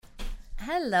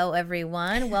Hello,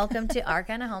 everyone. Welcome to Our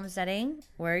Kind of Homesteading.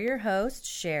 We're your hosts,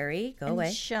 Sherry. Go away.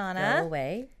 Shauna. Go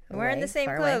away. We're in the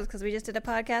same clothes because we just did a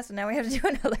podcast and now we have to do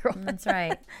another one. That's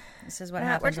right. This is what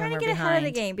happens we're trying when to we're get ahead of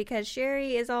the game because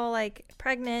Sherry is all like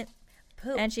pregnant.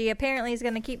 Poop. And she apparently is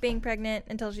going to keep being pregnant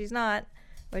until she's not,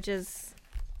 which is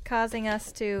causing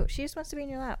us to... She just wants to be in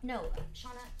your lap. No,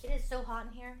 Shauna, it is so hot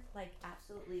in here. Like,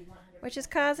 absolutely 100%. Which is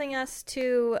causing us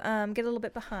to get a little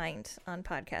bit behind on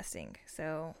podcasting.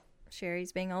 So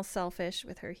Sherry's being all selfish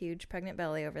with her huge pregnant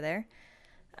belly over there.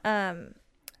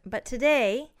 But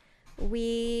today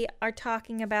we are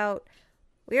talking about...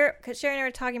 Because Sherry and I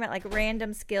were talking about like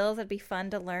random skills that'd be fun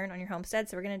to learn on your homestead.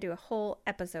 So we're going to do a whole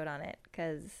episode on it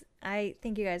because I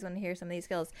think you guys want to hear some of these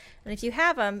skills. And if you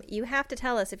have them, you have to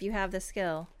tell us if you have the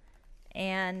skill.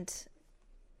 And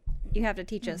you have to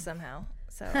teach us somehow.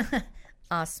 So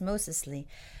Osmosisly.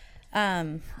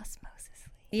 Osmosisly.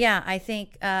 Yeah, I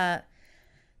think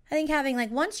having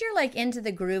like once you're like into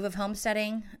the groove of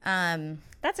homesteading,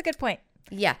 That's a good point.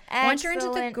 yeah. Once you're into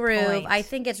the Excellent groove, point. I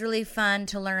think it's really fun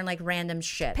to learn like random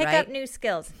shit, Pick right? up new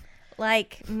skills.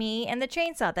 Like me and the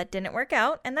chainsaw. That didn't work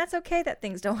out. And that's okay that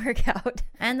things don't work out.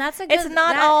 And that's a good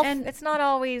It's not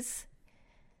always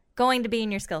going to be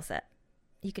in your skill set.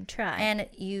 You can try. And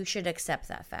you should accept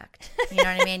that fact. You know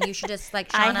what I mean? You should just like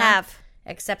Shauna I have.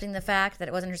 accepting the fact that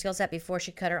it wasn't her skill set before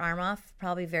she cut her arm off.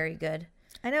 Probably very good.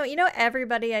 I know. You know,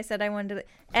 everybody I said I wanted to...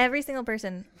 Every single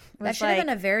person was That should like... have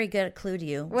been a very good clue to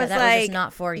you. was That like, was just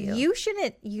not for you. You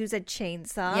shouldn't use a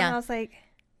chainsaw. Yeah. And I was like,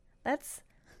 that's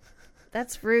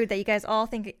rude that you guys all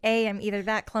think, A, I'm either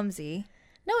that clumsy.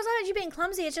 No, it's not you being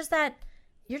clumsy. It's just that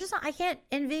you're just not... I can't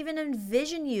even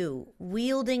envision you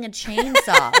wielding a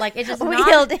chainsaw. Like, it's just not...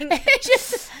 Wielding. It's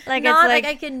just Like not... it's like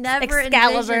I can never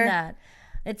Excalibur. envision that.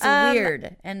 It's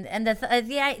weird, and even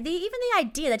the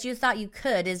idea that you thought you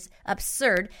could is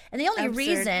absurd. And the only Absurd.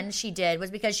 reason she did was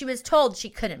because she was told she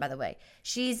couldn't. By the way,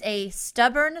 she's a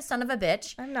stubborn son of a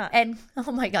bitch. I'm not. And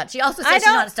oh my god, she also says she's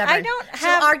not stubborn. I don't She'll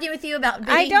have... argue with you about.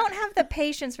 I don't have the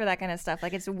patience for that kind of stuff.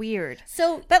 Like, it's weird.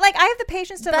 So, But, like, I have the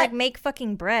patience to, But- like, make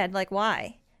fucking bread. Like,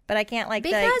 why? But I can't, like,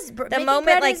 Because the making moment,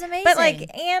 bread like... is amazing. But,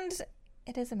 like, and...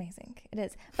 It is amazing. It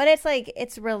is. But it's, like,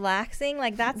 it's relaxing.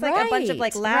 Like, that's, like, a bunch of,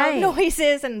 like, loud Right.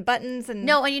 noises and buttons and...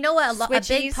 no, and you know what? A big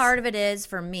switchies. part of it is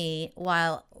for me.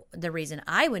 While the reason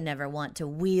I would never want to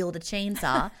wield a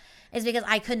chainsaw is because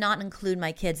I could not include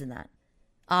my kids in that.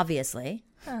 Obviously.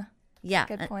 Huh. Yeah,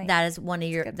 Good point. that is one of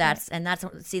your good that's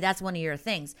one of your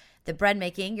things. The bread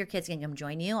making, your kids can come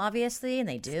join you, obviously, and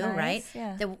they do, nice, right?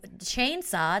 yeah. The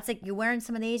chainsaw, it's like you're wearing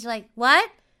some of these, you're like, what?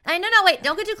 No, wait,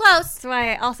 don't get too close. That's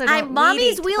why I also don't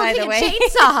Mommy's weed eat, by wielding the a way.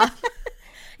 chainsaw.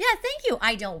 Yeah, thank you.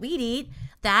 I don't weed eat.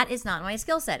 That is not my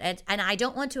skill set, and I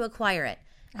don't want to acquire it.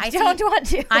 I don't want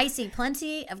to. I see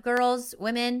plenty of girls,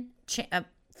 women,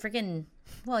 freaking,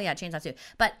 well, yeah, chainsaw too.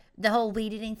 But the whole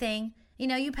weed eating thing, you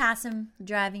know, you pass them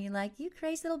driving, you're like, you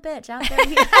crazy little bitch out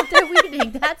there weed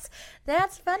eating.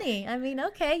 That's funny. I mean,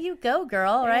 okay, you go,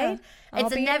 girl, right? I'll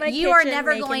be in my you are kitchen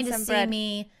never making going to some see bread.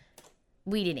 me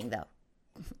weed eating, though.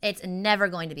 It's never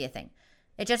going to be a thing.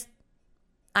 It just,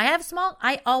 I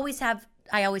always have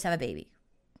a baby.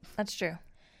 That's true.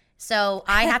 So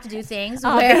I have to do things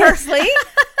where Obviously.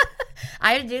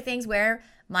 I have to do things where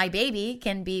my baby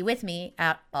can be with me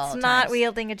at all It's times. not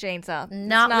wielding a chainsaw. Not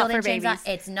it's not wielding for a chainsaw. babies.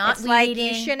 It's not It's like weeding.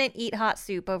 you shouldn't eat hot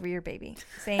soup over your baby.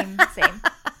 Same.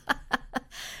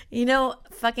 You know,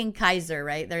 fucking Kaiser,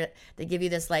 right? They give you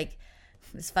this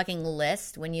fucking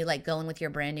list when you like go in with your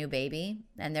brand new baby,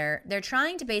 and they're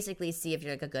trying to basically see if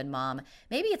you're like a good mom.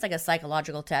 Maybe it's like a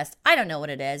psychological test. I don't know what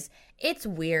it is. It's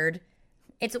weird.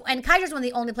 And Kaiser's one of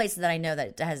the only places that I know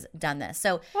that has done this.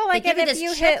 So Well, like, they give you and this if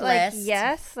you checklist. hit like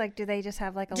yes, like do they just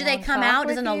have like a Do they long come talk out?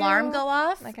 Does with an alarm you? go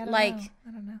off? Like, I don't know.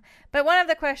 I don't know. But one of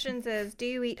the questions is, do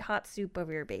you eat hot soup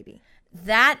over your baby?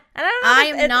 That And I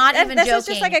don't know. I'm not even this joking. is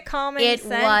just like a common It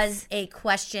sense was a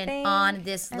question thing. on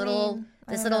this I little mean,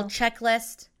 I this don't little know.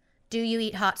 checklist. Do you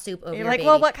eat hot soup over You're your like, baby?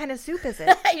 well, what kind of soup is it?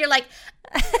 You're like,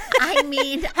 I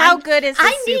mean, How good is the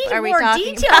I soup need are we more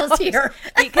talking details about? here.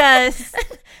 Because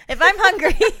if I'm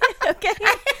hungry, okay,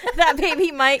 that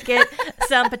baby might get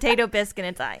some potato bisque in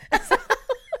its eye.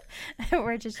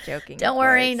 We're just joking. Don't of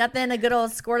worry, course. nothing. A good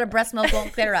old squirt of breast milk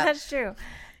won't clear up. That's true.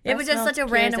 It was just Breast such a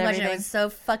milk random cures question. It everything. was so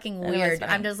fucking was weird.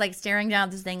 funny. I'm just like staring down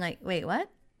at this thing like, wait, what?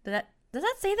 Does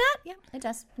that say that? Yeah, it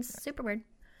does. It's super weird.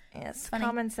 Yes, funny.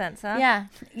 common sense, huh?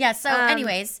 Yeah. So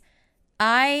anyways,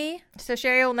 So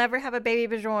Sherry will never have a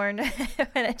baby Bjorn and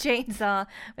a chainsaw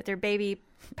with her baby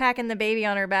packing the baby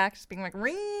on her back, just being like, no,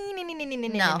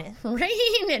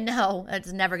 no,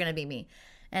 it's never gonna be me.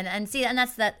 And see, and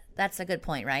that's a good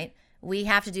point, right? we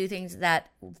have to do things that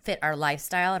fit our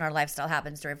lifestyle, and our lifestyle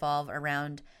happens to revolve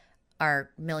around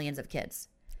our millions of kids.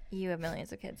 You have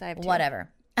millions of kids. I have 2. Whatever.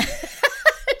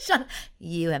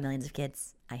 You have millions of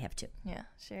kids. I have 2. Yeah,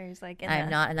 Sherry's like, I'm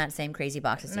not in that same crazy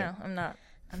box as you. No, I'm not.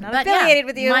 I'm not affiliated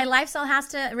with you. My lifestyle has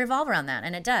to revolve around that,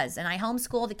 and it does. And I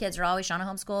homeschool. The kids are always Shauna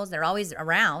homeschools. They're always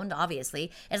around,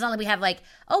 obviously. It's not like we have like,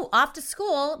 oh, off to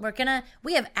school.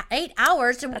 We have 8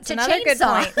 hours to another chainsaw. Good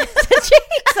point. To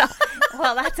chainsaw.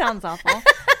 Well, that sounds awful.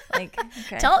 Like,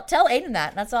 okay. Tell Aiden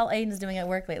that. That's all Aiden's doing at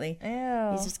work lately. Ew.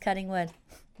 He's just cutting wood.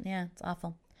 Yeah, it's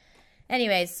awful.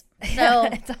 Anyways, so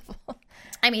it's awful.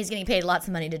 I mean, he's getting paid lots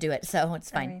of money to do it, so it's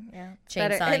fine. I mean, yeah,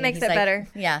 Chainsawing, it makes it better.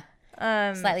 Yeah,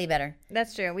 slightly better.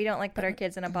 That's true. We don't like put our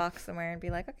kids in a box somewhere and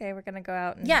be like, okay, we're gonna go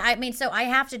out. And... Yeah, I mean, so I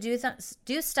have to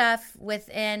do stuff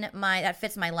within that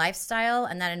fits my lifestyle,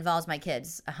 and that involves my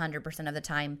kids 100% of the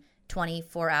time,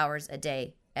 24 hours a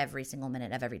day, every single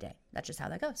minute of every day. That's just how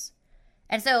that goes.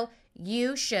 And so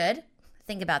you should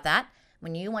think about that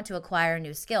when you want to acquire a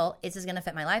new skill. Is this going to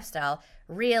fit my lifestyle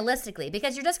realistically?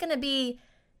 Because you're just going to be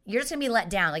let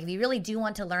down. Like if you really do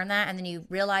want to learn that, and then you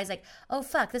realize like, oh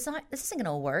fuck, this isn't going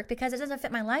to work because it doesn't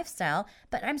fit my lifestyle.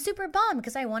 But I'm super bummed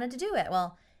because I wanted to do it.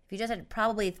 Well, if you just had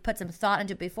probably put some thought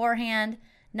into it beforehand,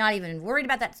 not even worried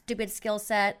about that stupid skill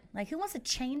set. Like who wants a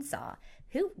chainsaw?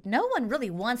 No one really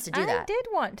wants to do that. I did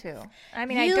want to. I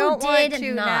mean, you I don't want did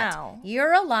to not. now.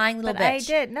 You're a lying little but bitch. I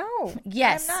did. No.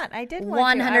 Yes. I'm not. I did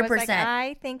want 100%. to. I was like,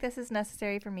 I think this is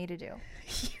necessary for me to do.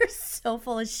 You're so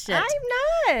full of shit.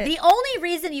 I'm not. The only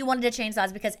reason you wanted to chainsaw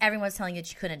is because everyone was telling you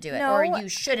that you couldn't do it or you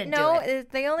shouldn't do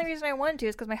it. The only reason I wanted to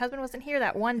is because my husband wasn't here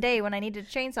that one day when I needed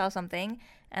to chainsaw something,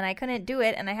 and I couldn't do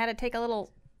it, and I had to take a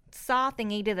little saw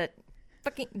thingy to the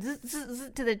fucking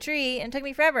to the tree, and it took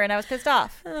me forever, and I was pissed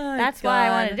off. Oh, that's why I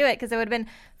wanted to do it, because it would have been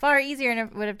far easier and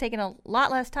it would have taken a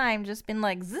lot less time, just been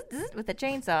like with the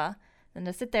chainsaw, than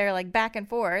to sit there like back and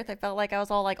forth. I felt like I was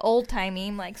all like old timey.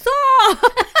 I'm like, saw.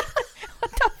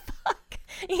 What the fuck?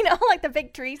 You know, like the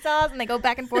big tree saws, and they go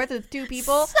back and forth with 2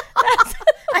 people.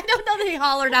 I don't know that they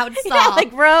hollered out saw. Yeah,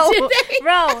 like row.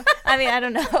 I mean, I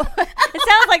don't know. It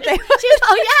sounds like they.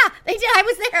 Oh yeah, they did. I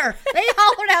was there. They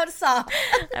hollered out saw.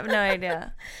 I have no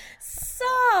idea.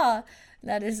 Saw.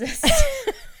 That is.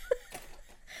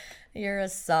 You're a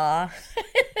saw.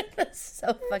 That's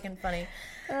so fucking funny.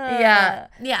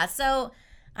 Yeah. So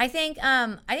I think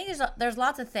there's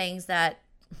lots of things that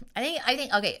I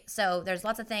think. Okay, so there's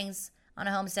lots of things on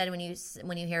a homestead. When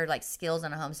you hear like skills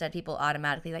on a homestead, people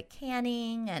automatically like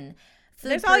canning and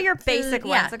food. There's all your basic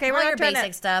ones. Yeah, okay, we're all not your trying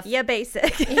basic stuff. Yeah,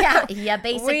 basic. Yeah,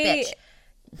 basic bitch.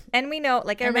 And we know,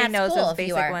 like everybody knows cool those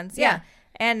basic ones. Yeah.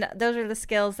 And those are the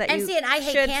skills that you I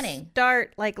hate should canning.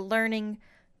 Start like learning,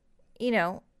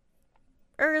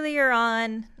 earlier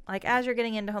on, like as you're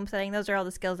getting into homesteading. Those are all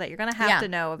the skills that you're gonna have to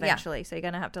know eventually. Yeah. So you're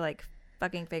gonna have to like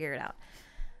fucking figure it out.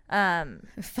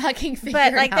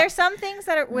 But like, there's some things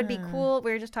that would be cool.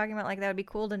 We were just talking about like that would be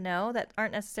cool to know that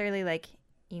aren't necessarily like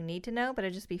you need to know, but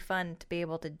it'd just be fun to be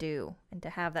able to do and to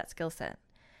have that skill set.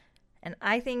 And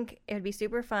I think it would be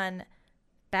super fun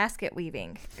basket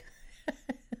weaving.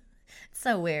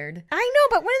 So weird. I know,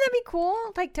 but wouldn't that be cool?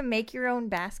 Like to make your own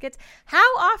baskets.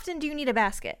 How often do you need a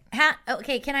basket?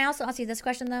 Okay, can I also ask you this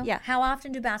question though? Yeah. How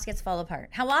often do baskets fall apart?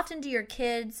 How often do your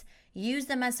kids use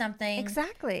them as something?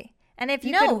 Exactly. And if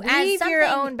you could weave your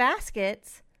own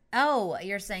baskets. Oh,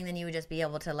 you're saying then you would just be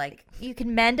able to like. You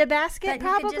can mend a basket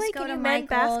probably? Can you mend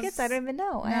Michael's. baskets? I don't even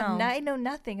know. No. I know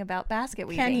nothing about basket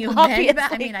weaving. Can you obviously.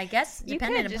 mend? I mean, I guess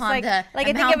depending upon like, the like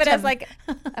I think of it as like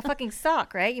a fucking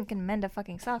sock, right? You can mend a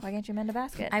fucking sock. Why can't you mend a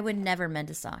basket? I would never mend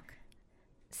a sock.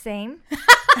 Same.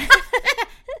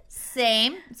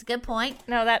 Same. It's a good point.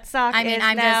 No, that sock is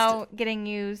now getting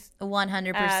used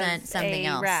 100% something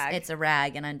else. Rag. It's a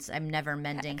rag, and I'm never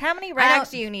mending. How many rags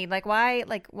do you need? Like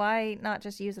why not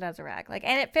just use it as a rag? Like,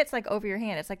 and it fits like over your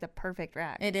hand. It's like the perfect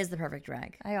rag. It is the perfect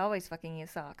rag. I always fucking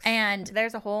use socks. And if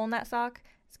there's a hole in that sock,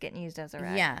 it's getting used as a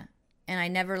rag. Yeah. And I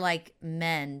never like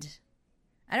mend.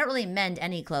 I don't really mend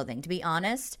any clothing, to be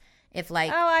honest. If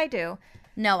like, oh, I do.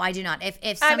 No, I do not. If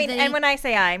something, I mean, and when I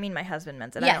say I mean my husband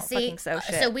mends it. Yeah, I don't fucking sew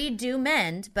shit. So we do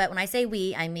mend, but when I say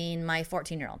we, I mean my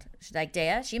 14-year-old. Like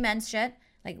Dea, she mends shit.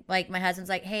 Like my husband's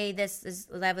like, hey,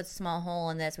 I have a small hole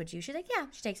in this. Would you? She's like, yeah.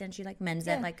 She takes it and she like mends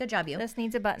it. Like, good job, you. This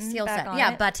needs a button. Skill back set. on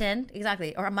Yeah, it. button.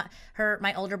 Exactly. Or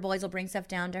my older boys will bring stuff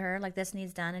down to her. Like, this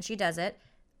needs done, and she does it.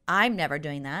 I'm never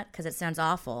doing that because it sounds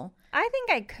awful. I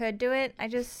think I could do it. I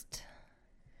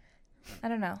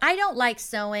don't know. I don't like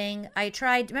sewing. I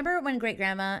tried. Remember when great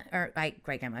grandma,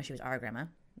 she was our grandma.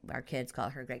 our kids call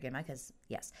her great grandma because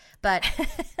yes. But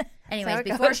anyways, it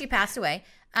before goes. she passed away,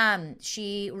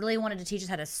 she really wanted to teach us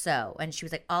how to sew, and she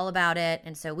was like all about it.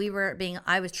 And so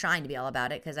I was trying to be all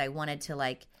about it because I wanted to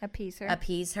like Appease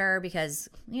her because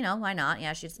why not?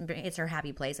 Yeah, it's her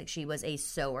happy place. Like she was a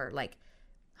sewer, like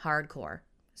hardcore.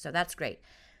 So that's great.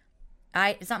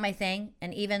 It's not my thing,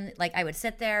 and even like I would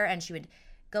sit there and she would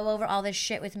go over all this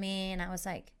shit with me, and I was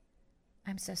like,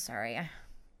 I'm so sorry. I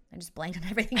just blanked on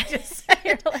everything you just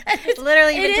said.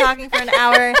 Literally, you've been talking for an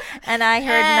hour, and I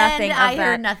heard nothing of that. I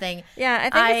heard nothing. Yeah, I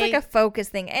think it's like a focus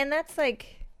thing. And that's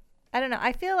like, I don't know.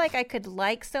 I feel like I could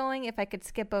like sewing if I could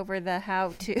skip over the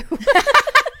how-to.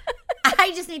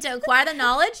 I just need to acquire the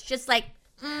knowledge, just like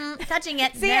touching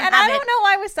it. See, and I don't know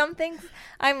why with some things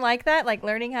I'm like that, like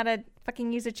learning how to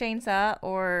fucking use a chainsaw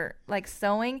or like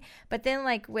sewing. But then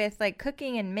like with like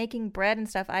cooking and making bread and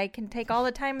stuff, I can take all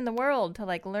the time in the world to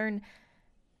like learn.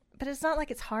 But it's not like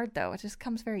it's hard though. It just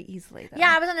comes very easily though.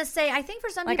 Yeah, I was gonna say. I think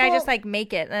for some people, I just like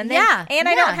make it, and then, and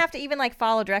I don't have to even like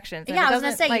follow directions. And I was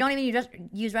gonna say like, you don't even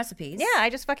use recipes. Yeah,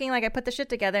 I just fucking like I put the shit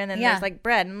together, and then there's like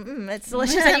bread. It's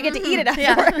delicious, and you get to eat it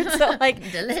afterwards. So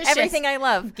like delicious. Everything I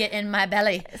love get in my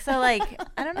belly. So like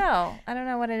I don't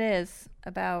know what it is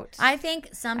about. I think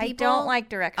some people don't like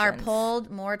directions. Are pulled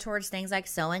more towards things like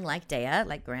sewing, like Dea,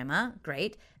 like grandma.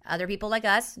 Great. Other people like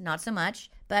us, not so much,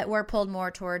 but we're pulled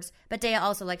more towards. But Dea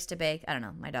also likes to bake. I don't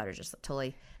know. My daughter's just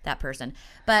totally that person.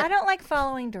 But I don't like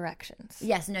following directions.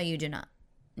 Yes, no, you do not.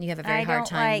 You have a very hard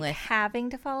time with having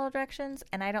to follow directions,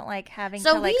 and I don't like having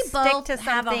to like stick to something. So we both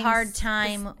have a hard with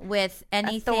time with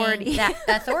anything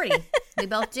authority. We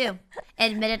both do.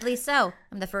 Admittedly so.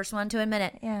 I'm the first one to admit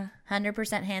it. Yeah.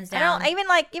 100% hands down. I don't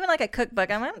even like a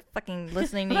cookbook. I'm not fucking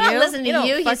listening to you. I'm not listening to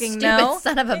you fucking stupid know.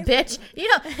 Son of a bitch.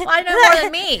 You I know more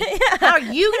than me. How are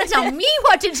you going to tell me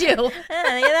what to do?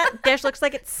 That dish looks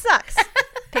like it sucks.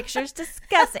 Picture's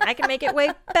disgusting. I can make it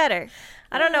way better.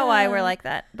 I don't know why we're like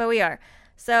that, but we are.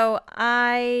 So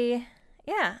I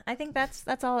think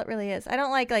that's all it really is. I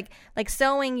don't like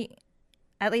sewing.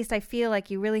 At least I feel like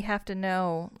you really have to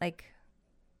know, like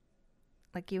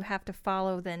you have to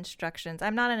follow the instructions.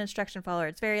 I'm not an instruction follower.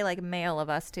 It's very like male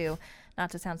of us too, not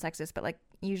to sound sexist, but like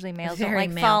usually males don't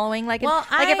like following. Like, if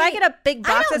I get a big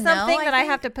box of something that I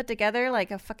have to put together,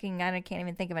 like I can't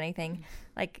even think of anything.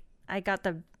 Like I got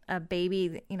a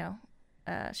baby,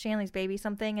 Shanley's baby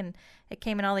something, and it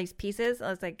came in all these pieces. I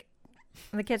was like,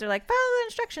 and the kids are like, follow the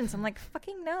instructions. I'm like,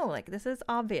 fucking no. Like, this is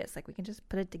obvious. Like, we can just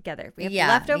put it together. If we have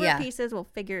leftover pieces, we'll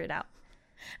figure it out.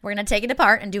 We're going to take it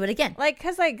apart and do it again. Like,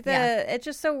 because, like, it's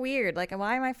just so weird. Like,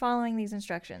 why am I following these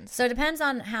instructions? So it depends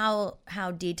on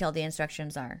how detailed the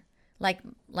instructions are. Like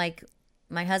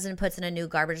my husband puts in a new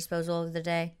garbage disposal the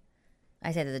day.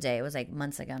 I say the day. It was, like,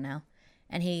 months ago now.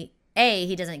 And he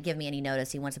doesn't give me any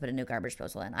notice. He wants to put a new garbage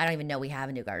disposal in. I don't even know we have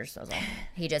a new garbage disposal.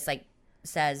 He just, like,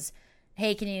 says,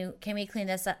 hey, can we clean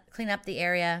up the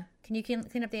area? Can you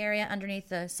clean up the area underneath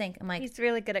the sink? I'm like, he's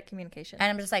really good at communication. And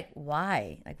I'm just like,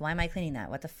 why? Like, why am I cleaning that?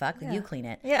 What the fuck? Yeah. You clean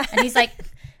it. Yeah. And he's like,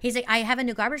 I have a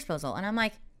new garbage disposal. And I'm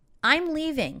like, I'm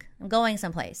leaving. I'm going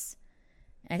someplace.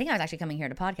 And I think I was actually coming here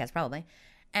to podcast probably.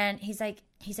 And he's like,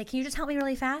 can you just help me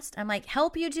really fast? I'm like,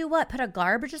 help you do what? Put a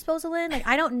garbage disposal in? Like,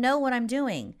 I don't know what I'm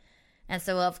doing. And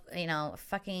so,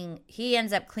 he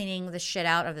ends up cleaning the shit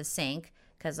out of the sink.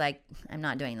 Because, like, I'm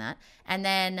not doing that. And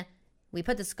then we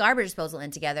put this garbage disposal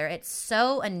in together. It's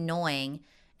so annoying.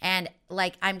 And,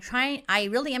 like, I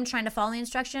really am trying to follow the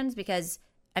instructions because,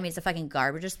 I mean, it's a fucking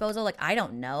garbage disposal. Like, I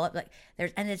don't know. Like,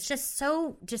 and it's just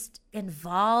so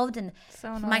involved. And so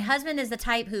annoying. My husband is the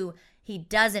type who he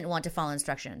doesn't want to follow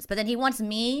instructions. But then he wants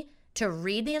me to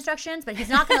read the instructions, but he's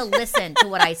not going to listen to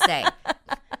what I say.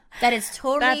 That is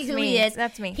totally who he is.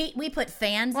 That's me. We put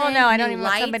fans in. Well, no, I don't even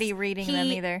want somebody reading them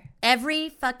either. Every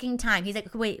fucking time. He's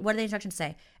like, wait, what do the instructions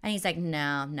say? And he's like, no,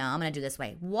 I'm going to do this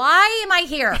way. Why am I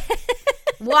here?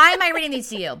 Why am I reading these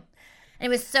to you? And it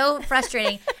was so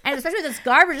frustrating. And especially with this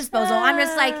garbage disposal, I'm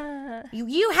just like,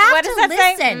 you have to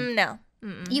listen. No.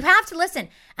 Mm-mm. You have to listen.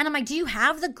 And I'm like, do you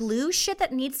have the glue shit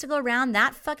that needs to go around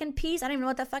that fucking piece? I don't even know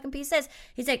what that fucking piece is.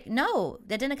 He's like, no,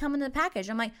 that didn't come in the package.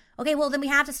 I'm like, okay, well, then we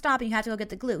have to stop and you have to go get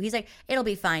the glue. He's like, it'll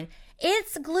be fine.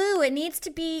 It's glue. It needs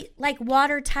to be like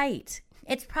watertight.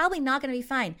 It's probably not going to be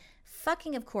fine.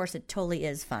 Fucking, of course, it totally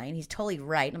is fine. He's totally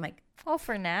right. I'm like, well,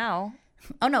 for now.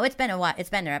 Oh, no, it's been a while. It's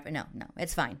been there. No,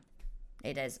 it's fine.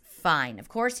 It is fine. Of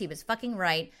course, he was fucking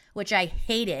right, which I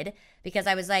hated because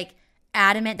I was like,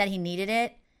 adamant that he needed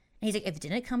it. And he's like, if it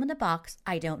didn't come in the box,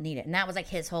 I don't need it. And that was like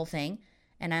his whole thing.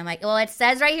 And I'm like, well, it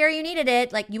says right here you needed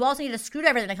it. Like, you also need a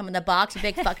screwdriver to come in the box, you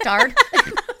big fucktard.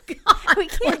 God, we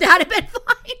can't. Would that have been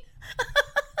fine?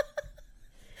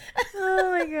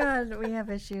 Oh my God. God, we have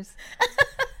issues.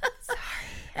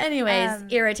 Anyways,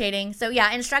 irritating. So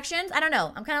yeah, instructions. I don't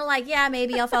know. I'm kind of like, yeah,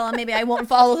 maybe I'll follow them. Maybe I won't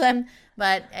follow them.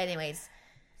 But anyways.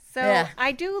 So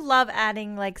I do love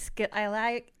adding I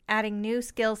like adding new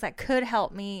skills that could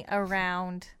help me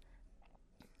around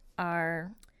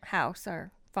our house,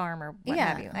 our farm, or what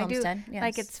have you. Homestead. I do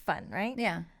like it's fun, right?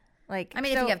 Yeah. Like I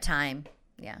mean, if you have time.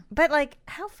 Yeah. But like,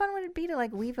 how fun would it be to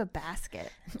like weave a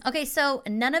basket? Okay, so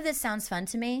none of this sounds fun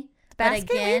to me. Basket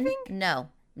but again, weaving? No,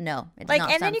 it does like,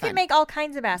 not and then sound you fun. can make all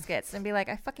kinds of baskets and be like,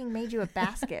 I fucking made you a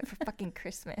basket for fucking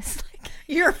Christmas. Like,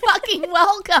 you're fucking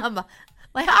welcome.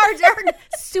 My heart turned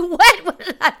sweat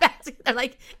with that basket. They're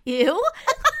like, ew.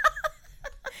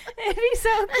 it'd be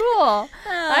so cool.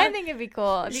 I think it'd be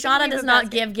cool. Shauna does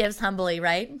not give gifts humbly,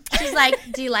 right? She's like,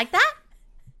 do you like that?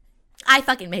 I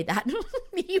fucking made that.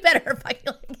 You better fucking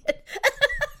like it.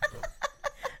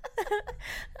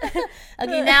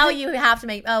 Okay, now you have to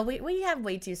make. Oh, we have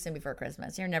way too soon before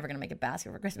Christmas. You're never gonna make a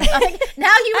basket for Christmas. Like,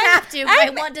 now you have to.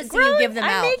 I want to see you give them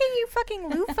out. I'm making you fucking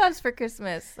loofahs for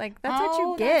Christmas. Like that's what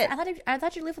you get. I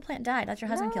thought your loofah plant died. That's your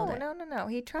husband killed it. No.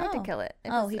 He tried to kill it. It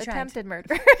was he tried. attempted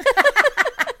murder.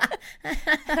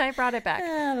 I brought it back.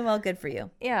 Well, good for you.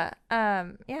 Yeah.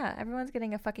 Everyone's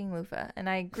getting a fucking loofah, and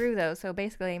I grew those, so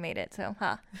basically I made it. So,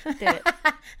 did it.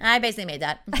 I basically made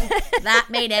that. That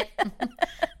made it.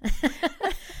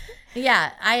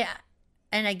 Yeah,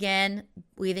 and again,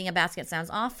 weaving a basket sounds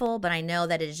awful, but I know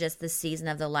that it's just the season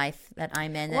of the life that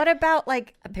I'm in. What about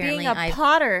like apparently being a I've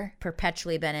potter?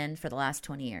 Perpetually been in for the last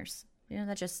 20 years. You know,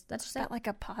 that's just got like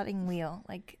a potting wheel,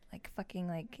 like fucking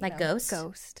like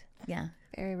Ghost. Yeah,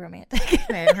 very romantic.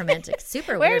 Very romantic.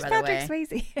 Super Where's weird. By Patrick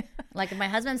the way, Swayze? like if my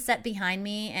husband sat behind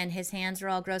me and his hands were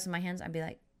all gross in my hands, I'd be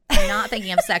like, I'm not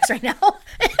thinking of sex right now.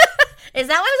 Is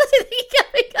that what I was thinking of?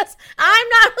 Because I'm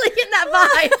not really getting that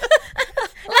vibe.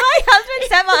 My husband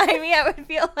sat behind me, I'd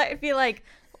be like,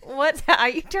 are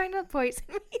you trying to poison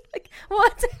me? Like,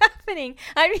 what's happening?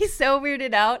 I'd be so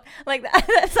weirded out. Like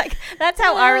that's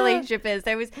how our relationship is.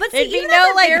 There'd be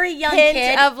no like very young hint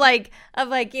kid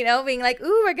of being like,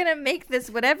 ooh, we're gonna make this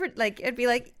whatever. Like it'd be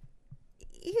like,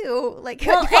 ew. Like,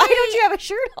 why don't you have a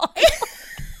shirt on?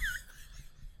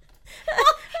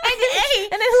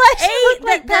 And it looked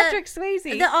like Patrick Swayze.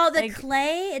 The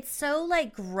clay, it's so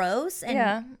like gross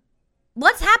and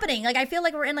what's happening? Like I feel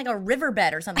like we're in like a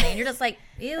riverbed or something, and you're just like,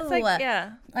 ew,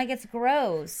 like it's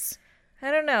gross.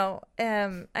 I don't know.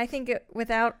 I think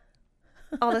without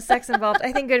all the sex involved,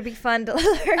 I think it'd be fun to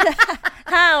learn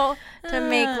how to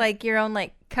make like your own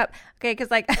like cup. Okay, because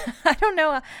like I don't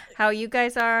know how you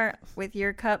guys are with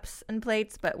your cups and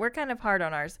plates, but we're kind of hard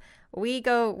on ours. We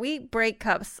break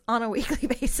cups on a weekly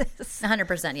basis.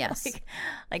 100%, yes.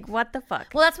 Like what the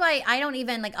fuck? Well, that's why I don't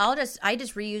even like. I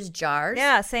just reuse jars.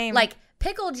 Yeah, same. Like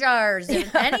pickle jars,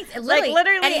 literally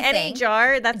literally anything. any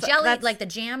jar. That's jelly, like the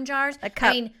jam jars. A cup.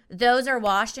 I mean, those are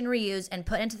washed and reused and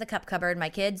put into the cup cupboard. My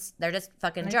kids, they're just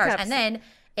fucking jars, cups. and then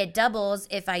it doubles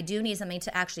if I do need something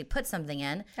to actually put something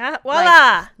in.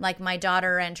 Voila! Like my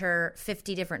daughter and her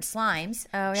 50 different slimes.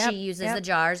 Oh, yep, she uses the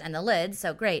jars and the lids,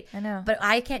 so great. I know. But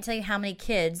I can't tell you how many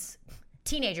kids,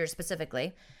 teenagers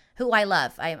specifically, who I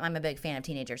love. I'm a big fan of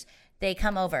teenagers. They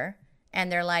come over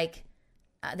and they're like,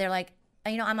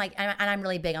 you know, I'm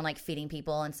really big on like feeding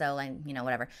people, and so like, you know,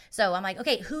 whatever. So I'm like,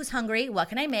 okay, who's hungry? What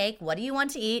can I make? What do you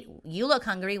want to eat? You look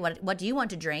hungry. What do you want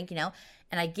to drink? You know,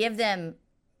 and I give them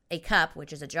a cup,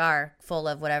 which is a jar full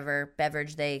of whatever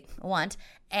beverage they want,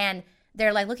 and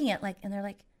they're like looking at and they're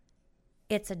like,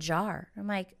 it's a jar. I'm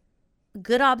like,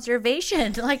 good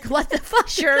observation. Like, what the fuck,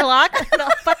 Sherlock?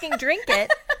 I'll fucking drink it.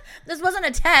 This wasn't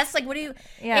a test. Like, what do you?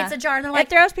 Yeah, it's a jar. And they're like, it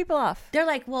throws people off. They're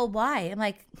like, well, why? I'm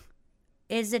like,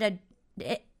 is it a?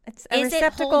 It's a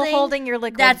receptacle holding your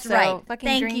liquid. That's so right.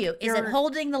 Thank you. Is it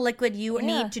holding the liquid you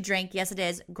need to drink? Yes, it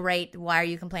is. Great. Why are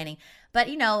you complaining? But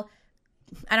you know,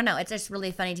 I don't know. It's just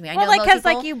really funny to me. I know like because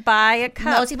like you buy a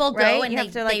cup. Most people go and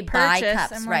they buy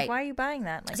cups. I'm right. Like, why are you buying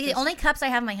that? Like, see, the only cups I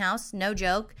have in my house, no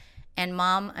joke, and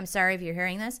Mom, I'm sorry if you're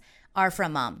hearing this, are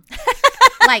from Mom.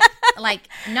 like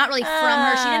not really from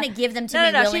her. She didn't give them to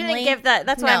me willingly. She didn't give that.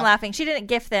 That's why I'm laughing. She didn't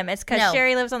gift them. It's because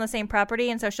Sherry lives on the same property,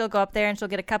 and so she'll go up there and she'll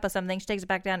get a cup of something. She takes it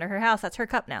back down to her house. That's her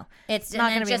cup now. It's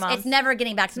not going to be Mom's. It's never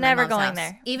getting back to my mom's going house.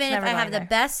 There. Even if I have the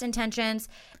best intentions,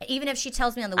 even if she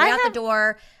tells me on the way out the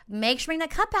door, make sure bring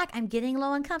that cup back. I'm getting low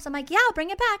on cups. I'm like, yeah, I'll bring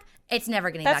it back. It's never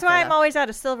getting back. That's why I'm always out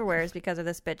of silverware is because of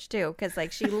this bitch too. Because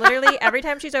like she literally every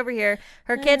time she's over here,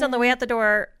 her kids on the way out the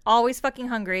door always fucking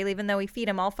hungry, even though we feed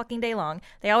them all fucking day long.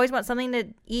 They always want something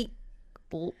to eat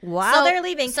while they're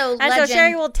leaving. So so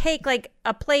Sherry will take like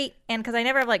a plate, and because I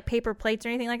never have like paper plates or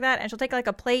anything like that, and she'll take like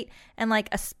a plate and like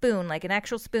a spoon, like an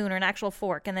actual spoon or an actual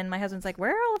fork, and then my husband's like,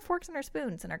 "Where are all the forks and our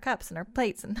spoons and our cups and our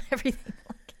plates and everything?"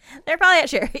 Like, they're probably at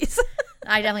Sherry's.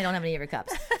 I definitely don't have any of your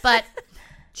cups, but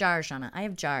jars, Shauna. I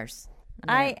have jars.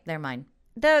 They're mine.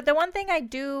 The one thing I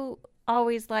do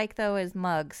always like though is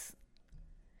mugs.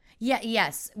 Yeah,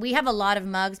 yes. We have a lot of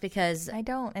mugs because I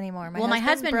don't anymore. My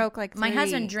husband broke like my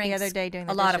husband drinks the other day doing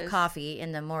the a lot dishes. of coffee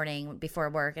in the morning before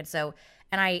work, and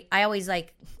I always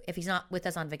like, if he's not with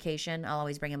us on vacation, I'll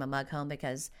always bring him a mug home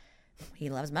because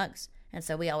he loves mugs, and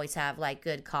so we always have like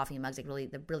good coffee mugs, like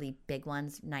the really big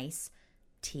ones, nice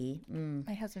tea.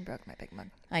 My husband broke my big mug.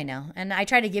 I know, and I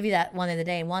tried to give you that one the other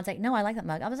day, and Juan's like, "No, I like that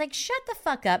mug." I was like, "Shut the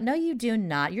fuck up! No, you do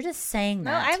not. You're just saying No,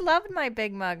 that." I loved my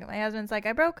big mug. My husband's like,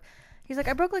 He's like,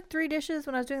 I broke like 3 dishes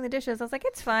when I was doing the dishes. I was like,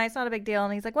 it's fine. It's not a big deal.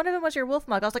 And he's like, one of them was your wolf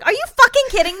mug. I was like, are you fucking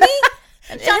kidding me?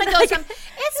 Shauna goes from,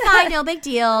 "It's fine, no big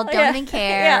deal, don't even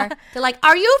care." Yeah. They're like,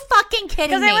 "Are you fucking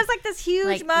kidding me?" Because it was like this huge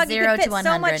Like mug. 0 You could to fit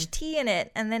so 100. much tea in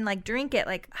it and then like drink it.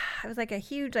 Like it was like a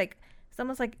huge, like it's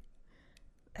almost like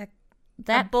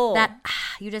a bowl.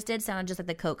 You just did sound just like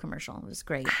the Coke commercial. It was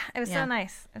great. It was so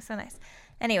nice. It was so nice.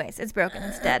 Anyways, it's broken.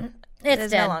 It's dead. It's no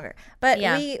dead. longer. But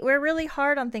Yeah. we're really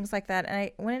hard on things like that. And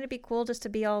wouldn't it be cool just to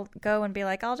go and be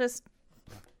like, I'll just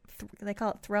they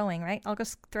call it throwing, right? I'll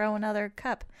just throw another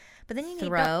cup. But then you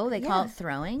need They call it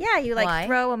throwing. Yeah, you like Why?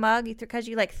 throw a mug because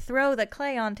you like throw the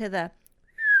clay onto the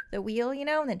wheel,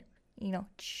 and then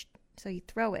so you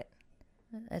throw it.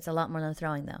 It's a lot more than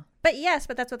throwing, though. But yes,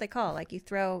 that's what they call like you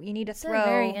throw. You need to It's throw. a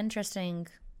very interesting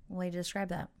way to describe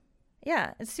that.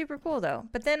 Yeah, it's super cool though.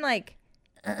 But then like,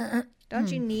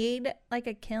 don't you need like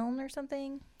a kiln or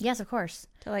something Yes, of course.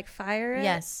 to like fire it?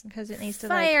 Yes, because it needs to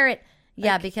fire it.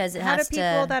 Yeah, like, because it how has do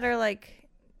people to. that are like,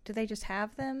 do they just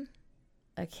have them?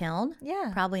 A kiln?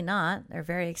 Yeah. Probably not. They're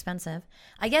very expensive.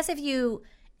 I guess if you,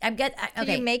 Could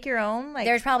you make your own? Like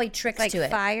there's probably tricks like to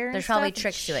it. fire and There's probably stuff?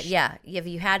 tricks to it. Yeah, if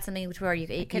you had something where you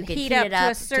could heat up it to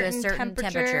up a certain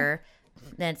temperature,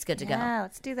 then it's good to go. Yeah,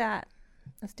 let's do that.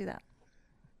 Let's do that.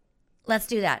 Let's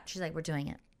do that. She's like, we're doing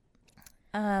it.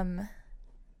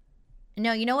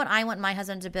 No, you know what I want my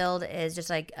husband to build is just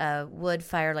like a wood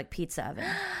fire like pizza oven.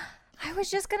 I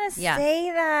was just gonna Yeah.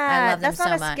 say that. I love them That's not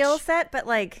so a much. skill set, but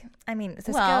like, I mean, it's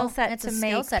a skill set it's to a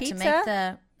make skill set pizza. to make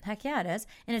the heck yeah, it is,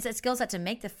 and it's a skill set to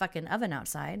make the fucking oven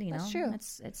outside. You know, That's true.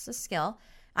 It's a skill.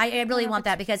 I really want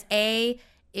that because if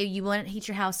you want to heat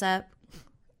your house up,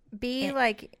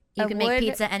 like you a can wood make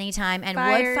pizza anytime, and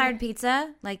fired- wood-fired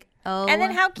pizza, like And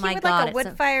then how cute my would God, like a it's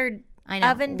wood-fired I know.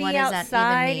 oven be What does that even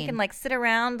outside? You mean? can like sit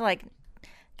around like,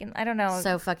 I don't know.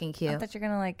 so fucking I cute. thought you're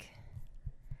gonna like.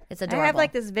 It's adorable. I have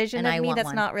like this vision and I of me want that's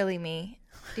one. not really me.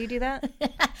 Do you do that?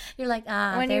 You're like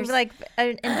When you there's, like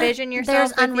envision yourself, there's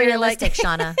with your, unrealistic,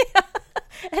 like, Shauna.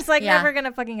 It's like Yeah. never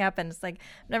gonna fucking happen. It's like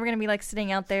I'm never gonna be like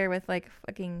sitting out there with like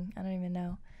fucking I don't even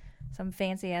know some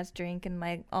fancy ass drink and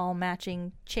my all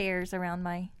matching chairs around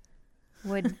my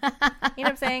wood. You know what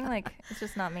I'm saying? Like it's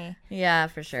just not me. Yeah,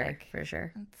 for sure, like- for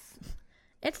sure.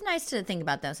 It's nice to think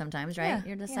about though sometimes, right? Yeah,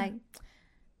 You're just yeah. like,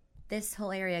 this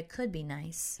whole area could be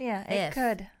nice. Yeah, it if.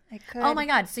 could. It could. Oh my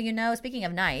God! So speaking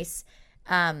of nice,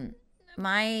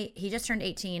 he just turned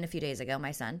 18 a few days ago.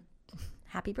 My son,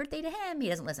 happy birthday to him. He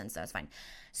doesn't listen, so it's fine.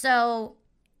 So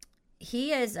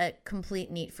he is a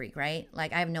complete neat freak, right?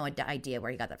 Like I have no idea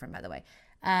where he got that from, by the way.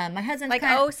 My husband's Like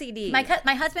OCD.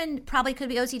 My husband probably could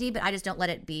be OCD, but I just don't let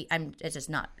it be. It's just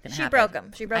not gonna happen. She broke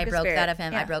him. She broke I his broke spirit. that of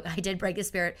him. Yeah. I did break his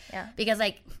spirit. Yeah. Because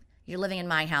like you're living in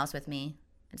my house with me.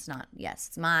 It's not. Yes,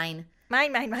 it's mine.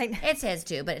 Mine. It's his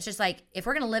too, but it's just like if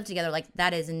we're gonna live together, like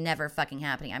that is never fucking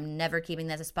happening. I'm never keeping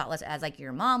this as spotless as like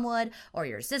your mom would or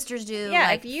your sisters do. Yeah,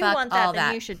 like, if you fuck want all that,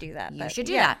 then you should do that. You but should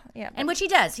do yeah, that. Yeah. And which he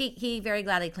does. He very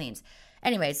gladly cleans.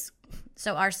 Anyways,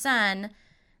 so our son,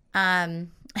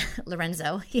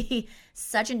 Lorenzo, he's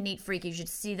such a neat freak. You should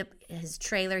see his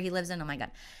trailer he lives in. Oh my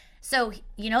God. So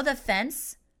you know the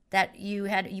fence that you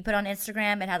put on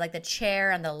Instagram? It had like the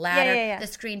chair and the ladder, yeah. the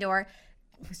screen door.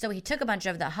 So he took a bunch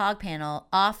of the hog panel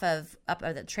up of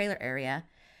the trailer area,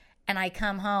 and I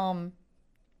come home.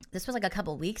 This was like a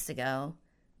couple weeks ago,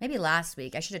 maybe last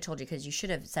week. I should have told you because you should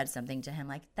have said something to him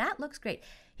like, that looks great.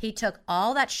 He took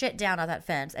all that shit down off that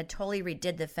fence and totally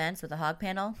redid the fence with the hog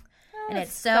panel. And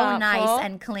it's so thoughtful. nice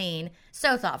and clean.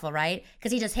 So thoughtful, right?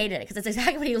 Because he just hated it because it's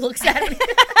exactly what he looks at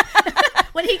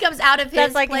when he comes out of his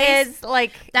That's like place. his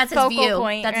like That's his focal view.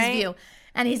 point. That's right? his view.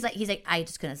 And he's like, I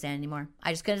just couldn't stand it anymore.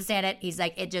 I just couldn't stand it. He's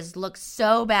like, it just looks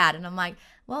so bad. And I'm like,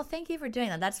 well, thank you for doing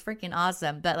that. That's freaking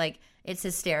awesome. But like, it's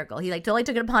hysterical. He like totally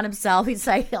took it upon himself. He's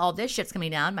like, all this shit's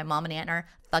coming down. My mom and aunt are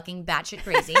fucking batshit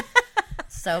crazy.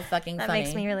 So fucking That funny.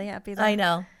 makes me really happy. Though. I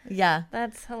know. Yeah.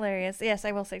 That's hilarious. Yes,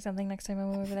 I will say something next time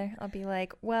I'm over there. I'll be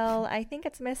like, well, I think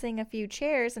it's missing a few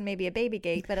chairs and maybe a baby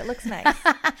gate, but it looks nice.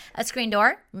 A screen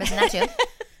door. Missing that too.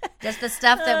 Just the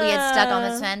stuff that we had stuck on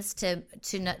this fence to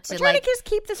trying to just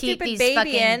keep the stupid these baby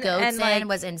fucking in goats and, like, in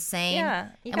was insane. Yeah,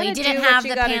 you and we gotta didn't do what have you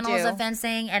the gotta panels do. of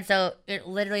fencing, and so it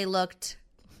literally looked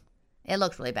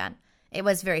really bad. It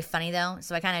was very funny though,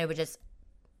 so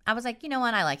I was like, you know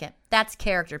what, I like it. That's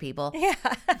character, people. Yeah.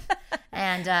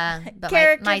 And but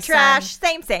Character my trash.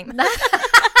 son, Same. same.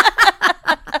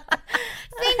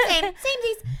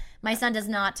 My son does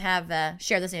not have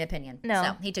share the same opinion. No.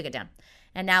 So he took it down,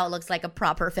 and now it looks like a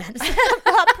proper fence.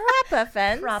 Proper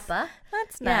fence. Proper.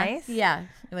 That's Yeah. nice. Yeah,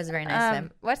 it was very nice of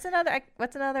him. What's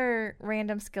another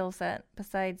random skill set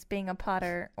besides being a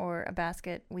potter or a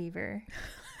basket weaver?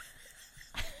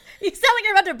 You sound like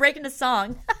you're about to break into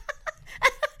song.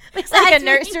 Like a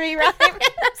nursery rhyme.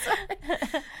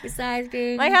 Besides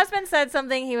being, My husband said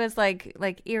something. He was like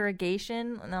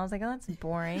irrigation, and I was like, oh, that's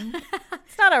boring.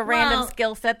 It's not a random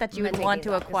skill set that you I'm would gonna want take to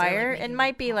these off 'cause they're, acquire. like, It making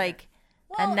might be me like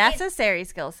Well, a necessary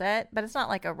skill set, but it's not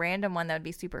like a random one that would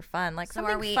be super fun. Like So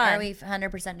something are we fun.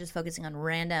 100% just focusing on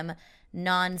random,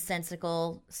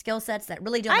 nonsensical skill sets that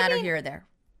really don't matter here or there?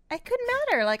 It could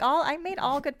matter. Like I made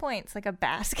all good points. Like a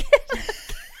basket.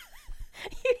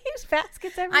 You use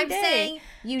baskets every I'm day. saying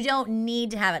you don't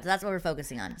need to have it. So that's what we're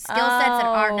focusing on. Skill sets that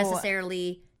aren't Oh.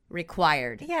 necessarily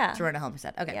required Yeah. to run a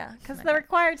homestead. Okay. Yeah, because Okay. the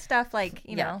required stuff, like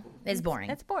you know, is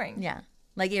boring. It's boring. Yeah.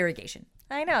 Like irrigation.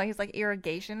 I know. He's like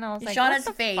irrigation. I was like, Shauna's what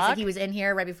the face, fuck? like he was in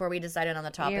here right before we decided on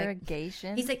the topic.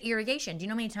 Irrigation. He's like, irrigation. Do you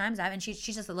know how many times I've, and she's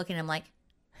just looking at him like,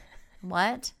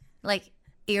 what? Like,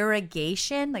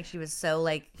 irrigation? Like, she was so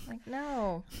like,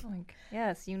 no. Like,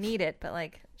 yes, you need it, but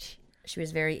like, she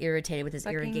was very irritated with his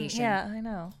fucking- irrigation. Yeah, I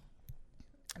know.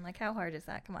 I'm like, how hard is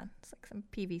that? Come on. It's like some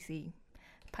PVC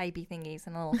pipey thingies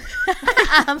and a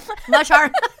little. Much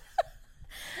harder.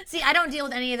 See, I don't deal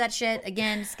with any of that shit.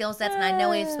 Again, skill sets, and I know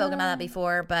we've spoken about that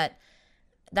before, but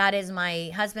that is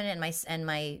my husband and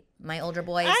my older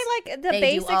boys. I like the They do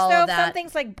basics all though. of If that.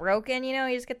 something's like broken, you know,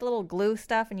 you just get the little glue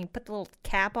stuff and you put the little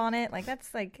cap on it. Like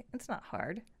that's like it's not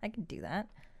hard. I can do that.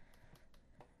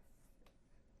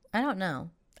 I don't know.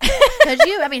 Could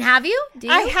you? I mean, have you? Do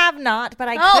you? I have not, but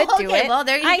I Oh, could do okay, it. well,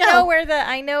 there you I go.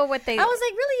 I know what they. I was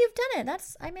like, really? You've done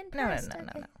it? I'm no, impressed. no.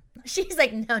 Okay. She's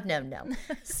like, no.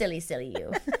 silly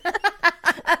you.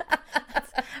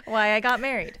 Why I got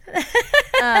married.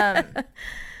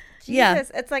 Jesus, Yeah.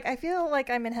 it's like I feel like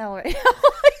I'm in hell right now.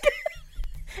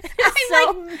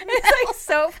 It's like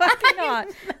so fucking hot.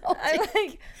 I'm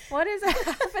like, what is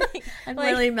happening? I'm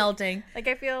like, really melting. like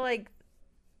I feel like,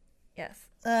 yes.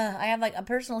 I have like a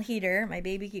personal heater. My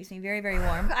baby keeps me very, very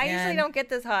warm. I usually and- don't get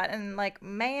this hot, and like,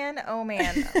 man, oh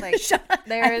man, like I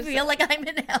there's. feel like I'm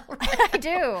in hell. I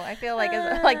do. I feel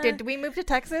like, did we move to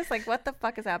Texas? Like, what the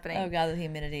fuck is happening? Oh god, the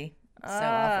humidity. So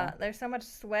awful. There's so much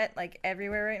sweat like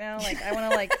everywhere right now. Like I want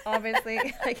to like obviously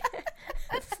like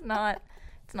it's not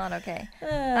okay.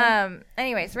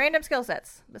 Anyways, random skill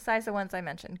sets besides the ones I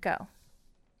mentioned. Go.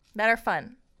 That are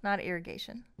fun, not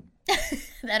irrigation.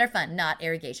 That are fun, not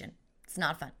irrigation. It's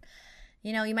not fun.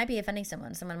 You know, you might be offending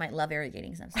someone. Someone might love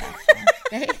irrigating some stuff.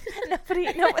 Okay?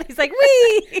 Nobody's like,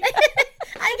 wee.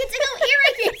 I get to go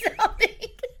irrigate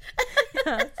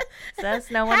something.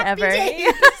 Says no one Happy ever.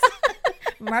 days.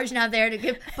 Margin out there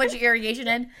to put your irrigation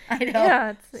in. I know.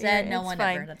 Yeah, Said no it's one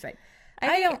fine. ever. That's right. I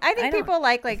think don't- people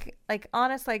like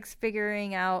honest likes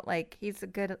figuring out like he's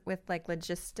good with like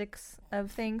logistics of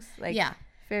things like Yeah.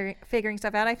 figuring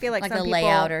stuff out. I feel like Like some the people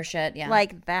layout or shit. Yeah.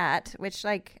 like that, which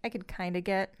like I could kind of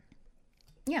get.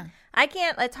 yeah. I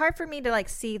can't. It's hard for me to like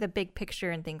see the big picture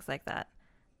and things like that.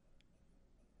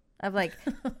 Of like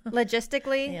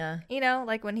logistically, Yeah. you know,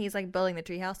 like when he's like building the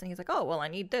treehouse and he's like, oh well, I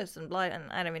need this and blah,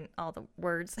 and I don't mean all the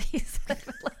words he said,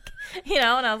 but like, you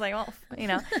know, and I was like, well, you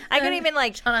know, I couldn't even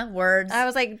like. Ton of words. I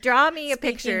was like, draw me a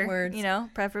Speaking picture, words. you know,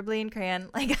 preferably in crayon.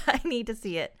 Like I need to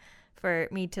see it for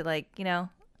me to like, you know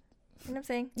what I'm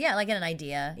saying? Yeah, like an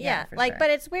idea. Yeah, for like, sure. but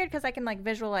it's weird because I can like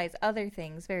visualize other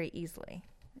things very easily,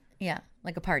 yeah,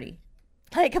 like a party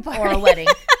like a party or a wedding.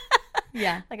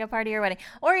 Yeah. like a party or wedding,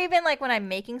 or even like when I'm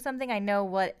making something, I know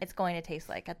what it's going to taste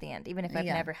like at the end, even if I've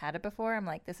Yeah. never had it before. I'm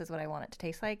like, this is what I want it to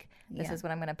taste like. This Yeah. is what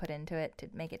I'm going to put into it to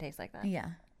make it taste like that.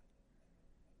 Yeah.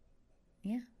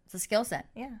 Yeah. It's a skill set.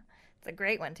 Yeah, it's a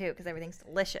great one too because everything's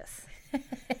delicious.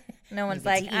 No one's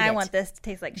get to like, eat I it. want this to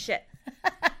taste like shit.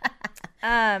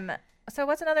 So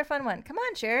what's another fun one? Come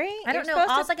on, Sherry. I don't know.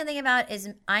 All I can think about is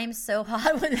I'm so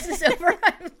hot when this is over.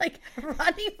 I'm like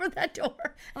running for that door.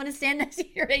 I want to stand next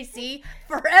to your AC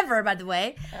forever, by the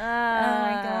way. Oh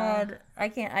my God. I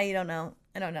can't. I don't know.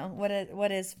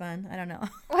 What is fun? I don't know.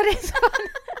 What is fun?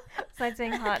 Besides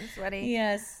being hot and sweaty.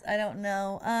 Yes. I don't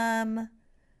know.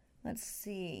 Let's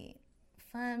see.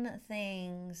 Fun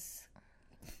things.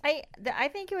 I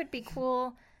think it would be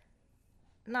cool,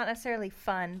 not necessarily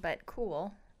fun, but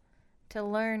cool, to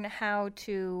learn how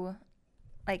to,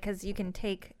 like, because you can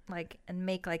take, like, and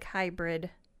make, like, hybrid,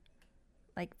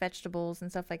 like, vegetables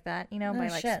and stuff like that, you know, by,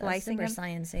 like, splicing them. That's super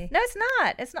sciencey. No, it's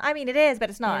not. It's not. I mean, it is, but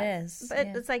it's not. It is. But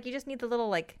it's like, you just need the little,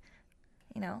 like,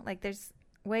 you know, like, there's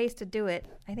ways to do it.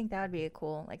 I think that would be a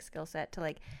cool, like, skill set to,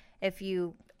 like, if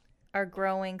you are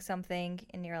growing something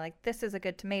and you're like, this is a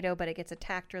good tomato, but it gets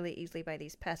attacked really easily by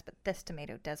these pests, but this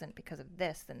tomato doesn't because of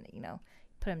this, then, you know,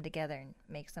 put them together and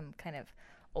make some kind of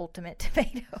ultimate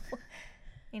tomato.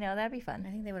 You know, that'd be fun.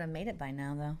 I think they would have made it by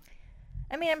now, though.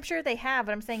 I mean, I'm sure they have,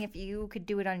 but I'm saying if you could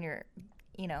do it on your,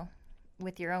 you know,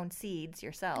 with your own seeds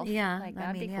yourself. Yeah. Like,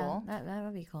 that'd be cool. That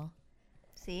would be cool.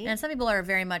 See? And some people are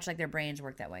very much like their brains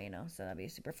work that way, you know, so that'd be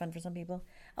super fun for some people.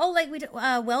 Oh, like we do,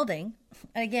 welding.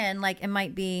 Again, like it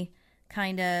might be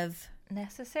kind of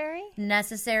necessary,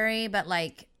 but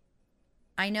like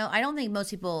I don't think most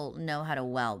people know how to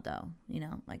weld though, you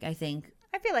know, like I feel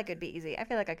like it'd be easy. I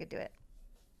feel like I could do it.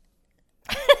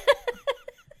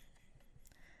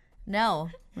 No,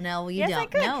 you yes, don't. I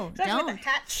could. No, so don't. With the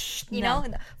hat, you know,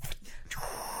 and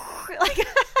like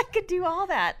I could do all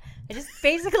that. I just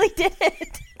basically did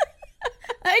it.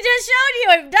 I just showed you.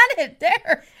 I've done it.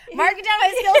 There. Mark it down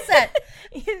my skill set.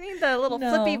 You need the little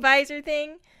flippy visor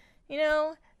thing, you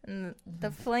know, and the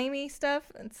flamey stuff.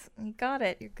 You got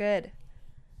it. You're good.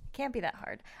 Can't be that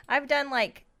hard. I've done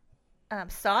like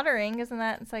soldering. Isn't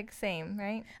that? It's like same,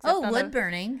 right? Except wood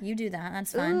burning. You do that.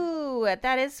 That's fun. Ooh,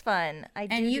 that is fun.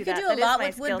 You could do a lot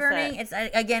with wood burning. It's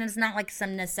again, it's not like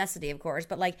some necessity, of course,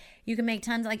 but like you can make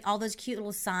tons of like all those cute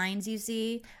little signs you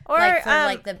see, or like for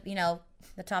like the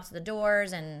the tops of the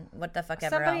doors and what the fuck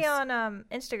ever else. Somebody on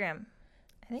Instagram,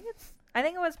 I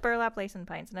think it was Burlap Lace and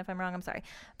Pines, and if I'm wrong, I'm sorry.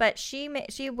 But she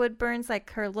wood burns like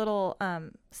her little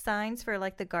signs for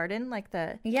like the garden, like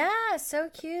the so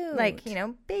cute, like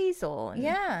basil and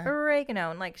yeah,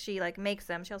 oregano, and like she like makes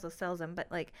them. She also sells them, but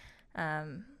like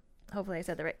hopefully I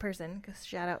said the right person, because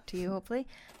shout out to you, hopefully.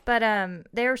 But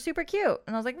they were super cute,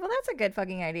 and I was like, well, that's a good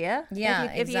fucking idea.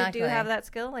 Yeah, if you do have that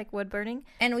skill, like wood burning.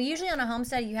 And usually on a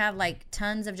homestead, you have like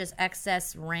tons of just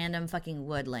excess random fucking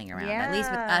wood laying around. At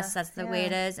least with us, that's the way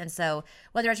it is. And so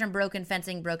whether it's from broken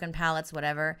fencing, broken pallets,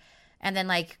 whatever, and then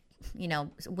like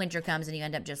winter comes and you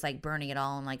end up just like burning it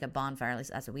all in like a bonfire. At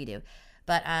least that's what we do.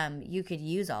 But you could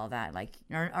use all of that, like,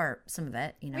 or some of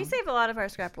it, We save a lot of our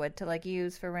scrap wood to, like,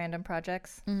 use for random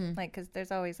projects. Mm-hmm. Like, because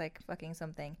there's always, like, fucking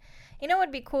something. You know what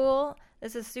would be cool?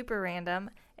 This is super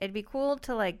random. It'd be cool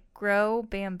to, like, grow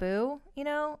bamboo,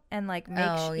 and, like,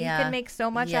 make... You can make so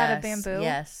much out of bamboo.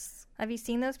 Yes. Have you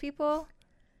seen those people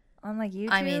on, like,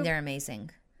 YouTube? I mean, they're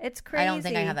amazing. It's crazy. I don't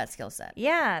think I have that skill set.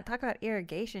 Yeah. Talk about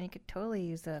irrigation. You could totally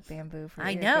use the bamboo for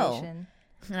irrigation. I know.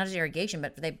 Not just irrigation,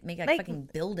 but they make like fucking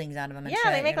buildings out of them and shit.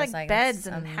 Yeah, they make like beds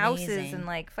and houses and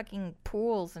like fucking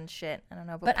pools and shit. I don't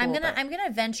know about I'm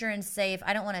gonna venture and say if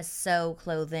I don't want to sew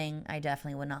clothing, I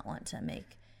definitely would not want to make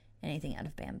anything out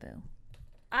of bamboo.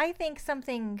 I think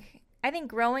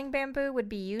growing bamboo would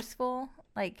be useful,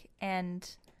 like, and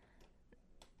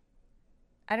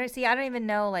I don't even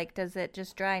know, like, does it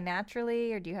just dry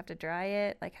naturally or do you have to dry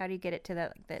it? Like, how do you get it to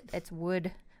that it's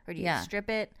wood? Or do you strip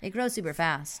it? It grows super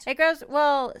fast. It grows,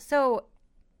 well, so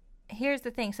here's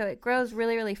the thing. So it grows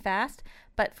really, really fast,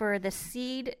 but for the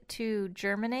seed to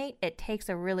germinate, it takes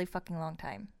a really fucking long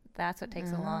time. That's what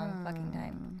takes a long fucking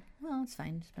time. Well, it's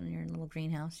fine. Just put it in your little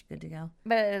greenhouse. You're good to go.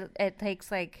 But it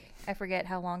takes, like, I forget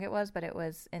how long it was, but it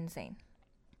was insane.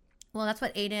 Well, that's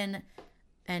what Aiden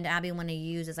and Abby want to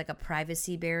use as like a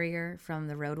privacy barrier from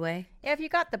the roadway. Yeah, if you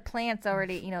got the plants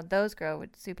already, those grow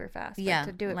super fast. Yeah,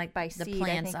 to do it like by seed, the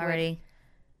plants already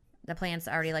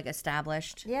like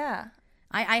established. Yeah,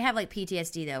 I have like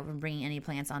PTSD though from bringing any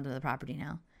plants onto the property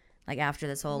now. Like after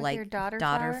this whole like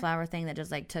daughter flower thing that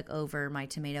just like took over my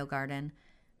tomato garden.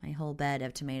 My whole bed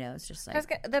of tomatoes just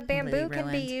like the bamboo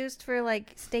can be used for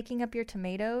like staking up your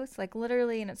tomatoes, like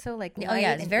literally, and it's so like light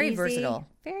it's very versatile.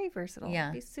 Very versatile.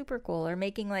 Yeah, it'd be super cool. Or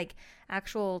making like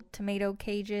actual tomato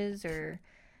cages, or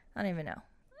I don't even know.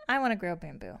 I want to grow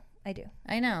bamboo. I do.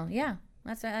 I know. Yeah,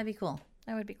 that'd be cool.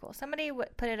 That would be cool. Somebody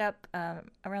put it up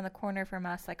around the corner from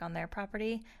us, like on their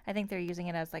property. I think they're using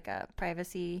it as like a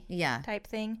privacy type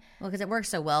thing. Well, because it works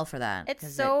so well for that.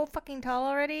 It's so fucking tall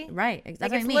already. Right. That's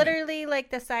like what it's I mean. Literally like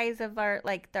the size of our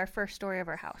first story of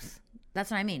our house. That's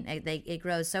what I mean. It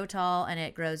grows so tall and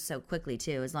it grows so quickly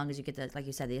too. As long as you get the, like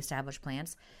you said, the established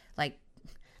plants, like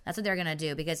that's what they're gonna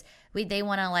do because they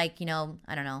want to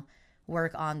I don't know,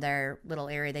 work on their little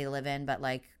area they live in, but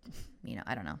I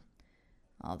don't know,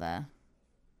 all the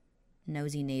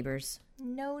nosy neighbors.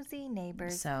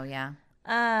 So yeah.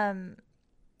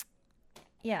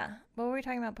 Yeah. What were we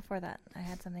talking about before that? I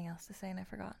had something else to say and I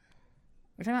forgot.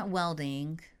 We're talking about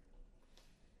welding.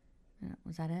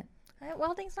 Was that it?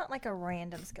 Welding's not like a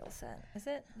random skill set, is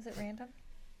it? Is it random?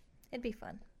 It'd be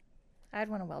fun. I'd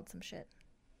want to weld some shit.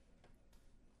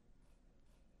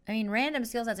 I mean, random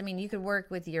skill sets. I mean, you could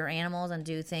work with your animals and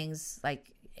do things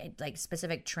like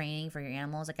specific training for your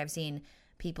animals. Like I've seen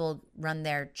people run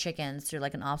their chickens through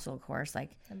like an obstacle course.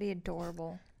 Like that'd be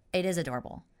adorable. It is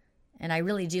adorable, and I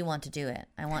really do want to do it.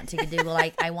 I want to do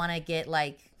I want to get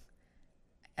like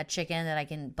a chicken that I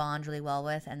can bond really well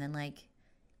with, and then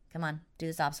come on, do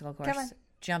this obstacle course.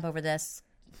 Jump over this.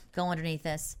 Go underneath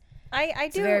this.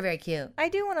 It's very, very cute. I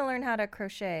do want to learn how to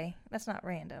crochet. That's not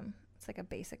random. It's like a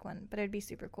basic one, but it'd be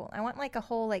super cool. I want like a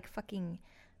whole I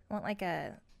want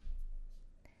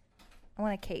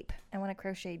a cape. I want a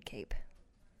crocheted cape.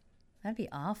 That'd be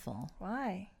awful.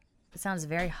 Why? It sounds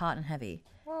very hot and heavy.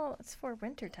 Well, it's for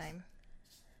winter time.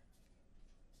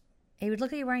 It would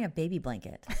look like you're wearing a baby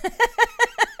blanket.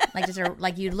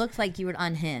 You look like you were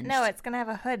unhinged. No, it's gonna have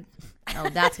a hood. Oh,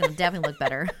 that's gonna definitely look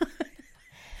better.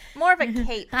 More of a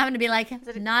cape. I'm gonna be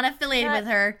not affiliated with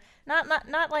her.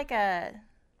 Not like a.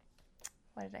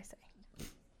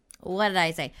 What did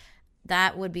I say?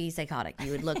 That would be psychotic.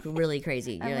 You would look really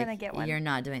crazy. I'm gonna get one. You're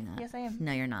not doing that. Yes, I am.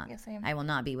 No, you're not. Yes, I am. I will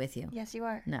not be with you. Yes, you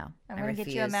are. No, I'm gonna get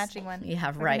you a matching one.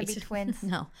 Yeah, We're right. Gonna be twins.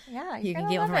 No. Yeah, you can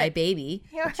get one for my baby.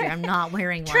 I'm not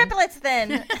wearing one. Triplets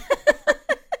then.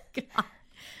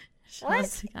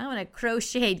 What? I want a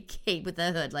crocheted cape with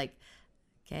a hood.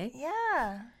 Okay.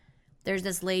 Yeah. There's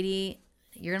this lady.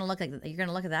 You're gonna look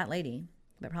at that lady,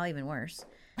 but probably even worse.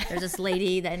 There's this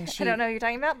lady that I don't know what you're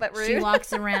talking about, but rude. She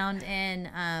walks around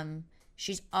and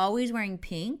she's always wearing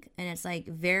pink, and it's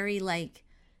very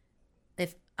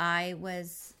if I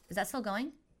was. Is that still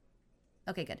going?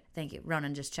 Okay, good. Thank you,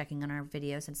 Ronan. Just checking on our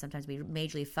video since sometimes we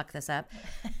majorly fuck this up.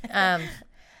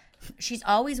 She's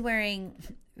always wearing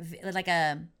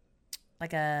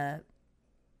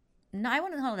no, I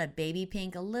wouldn't call it a baby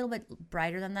pink, a little bit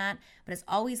brighter than that, but it's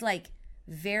always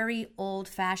very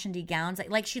old-fashioned gowns.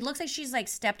 She looks like she's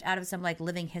stepped out of some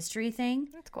living history thing.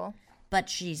 That's cool. But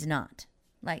she's not.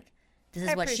 This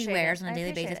is what she wears on a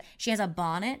daily basis. She has a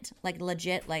bonnet,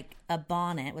 legit a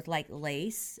bonnet with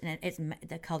lace, and it's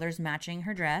the colors matching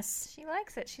her dress. She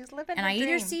likes it. She's living and her I dream.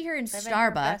 either see her in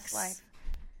Starbucks,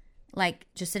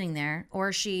 just sitting there,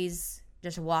 or she's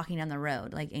just walking down the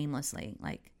road aimlessly,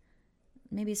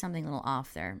 maybe something a little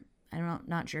off there.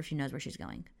 Not sure if she knows where she's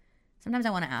going. Sometimes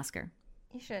I want to ask her.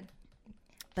 You should.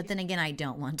 But then again, I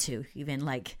don't want to even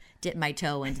dip my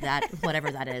toe into that,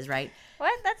 whatever that is, right?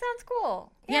 What? That sounds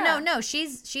cool. Yeah, no.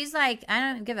 She's I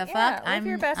don't give a fuck. Live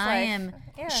your best life.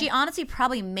 Yeah. She honestly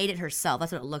probably made it herself.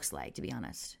 That's what it looks like, to be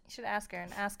honest. You should ask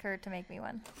her to make me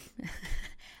one.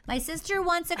 My sister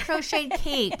wants a crocheted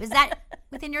cape. Is that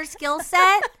within your skill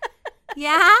set?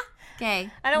 Yeah? Okay.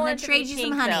 I don't want to trade you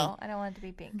some honey. Though. I don't want it to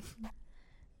be pink.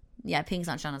 Yeah, pink's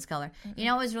not Shauna's color. Mm-hmm. You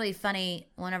know what was really funny?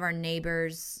 One of our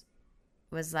neighbors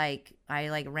was I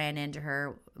ran into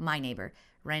her. My neighbor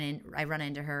I run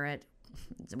into her at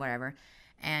whatever,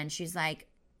 and she's like,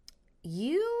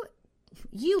 "You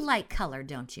like color,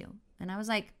 don't you?" And I was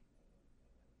like,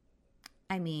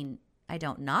 "I mean, I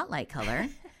don't not like color."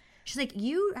 She's like,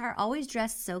 "You are always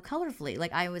dressed so colorfully."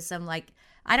 I was some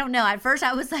I don't know. At first,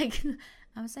 I was like,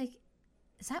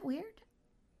 "Is that weird?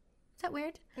 Is that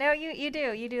weird?" No, you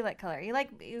do like color. You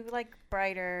like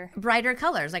brighter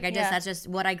colors. That's just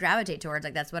what I gravitate towards.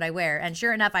 That's what I wear. And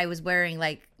sure enough, I was wearing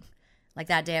like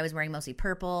that day I was wearing mostly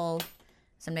purple.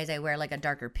 Some days I wear a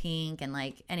darker pink, and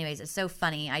anyways, it's so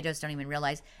funny. I just don't even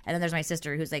realize. And then there's my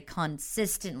sister who's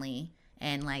consistently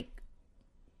in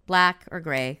black or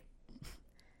gray.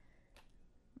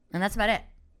 And that's about it.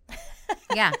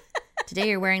 Yeah. Today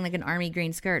you're wearing an army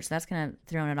green skirt, so that's kind of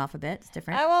throwing it off a bit. It's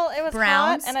different. Well, it was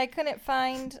browns. Hot, and I couldn't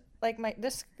find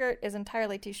this skirt is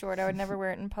entirely too short. I would never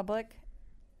wear it in public,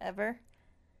 ever.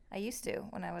 I used to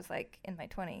when I was in my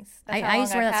 20s. I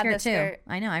used to wear that skirt too.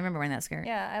 I know. I remember wearing that skirt.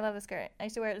 Yeah, I love the skirt. I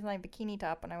used to wear it as my bikini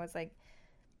top when I was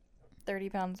 30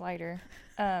 pounds lighter.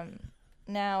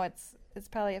 Now it's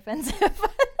probably offensive.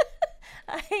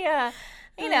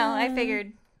 I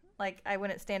figured like I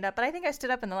wouldn't stand up, but I think I stood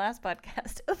up in the last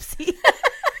podcast. Oopsie.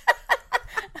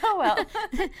 Oh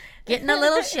well. Getting a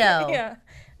little show. Yeah.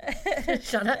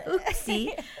 Shut up.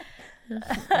 Oopsie.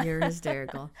 You're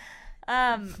hysterical.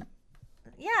 Yeah,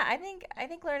 I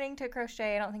think learning to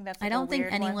crochet, I don't think that's I don't think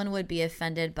anyone one. would be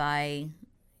offended by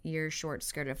your short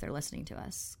skirt if they're listening to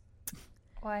us.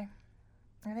 Why?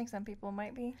 I think some people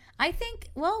might be. I think,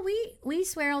 well, we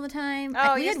swear all the time.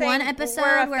 Oh, we you're had one saying episode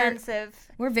we're where offensive.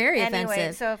 we're very Anyway,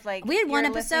 offensive. so if like we had one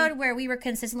you're episode listening- where we were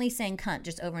consistently saying cunt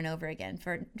just over and over again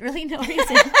for really no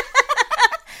reason.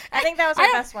 I think that was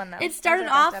our best one though. It started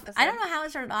That was our off, best I episode. don't know how it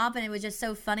started off, and it was just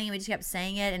so funny, and we just kept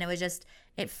saying it, and it was just,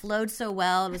 it flowed so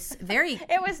well. It was very,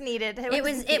 It was needed. it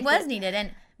was needed,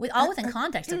 and all within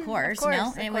context, of course, Of course, you know?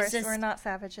 of And it course, was just, we're not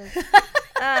savages.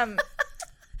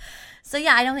 so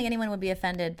yeah, I don't think anyone would be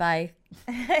offended by,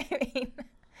 I mean,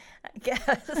 I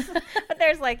guess. But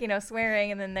there's like,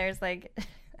 swearing, and then there's like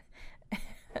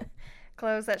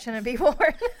clothes that shouldn't be worn.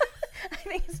 I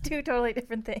think it's two totally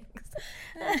different things.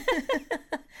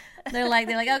 they're like,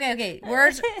 okay,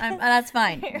 words, that's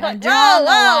fine. I'm Like, drawing the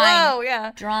line. whoa,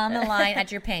 yeah. Drawing the line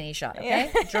at your panty shot,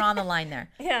 okay? Yeah. Drawing the line there.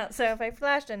 Yeah, so if I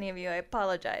flashed any of you, I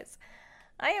apologize.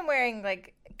 I am wearing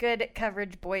like good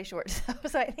coverage boy shorts,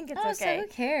 so I think it's Oh, okay. so who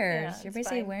cares? Yeah, You're it's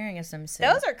basically fine. wearing a swimsuit.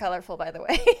 Those are colorful, by the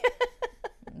way.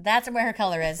 That's where her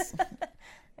color is.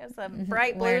 There's some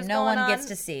bright blues Where no going one gets on.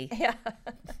 to see. Yeah.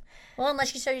 Well,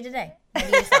 unless she showed you today.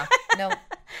 Maybe you saw. No.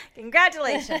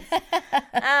 Congratulations.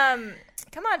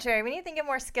 Come on, Sherry. We need to think of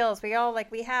more skills. We all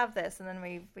we have this, and then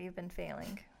we've been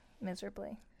failing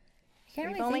miserably. Can't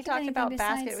We've really only think of talked anything about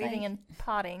besides, basket weaving and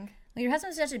potting. Well, your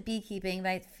husband suggested beekeeping, but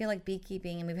I feel like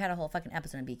beekeeping, and we've had a whole fucking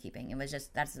episode on beekeeping. It was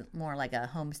just, that's more like a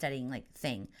homesteading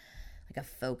thing, like a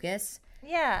focus.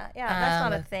 Yeah, that's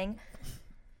not a thing.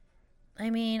 I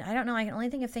mean, I don't know. I can only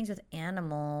think of things with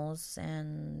animals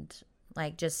and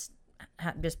just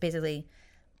basically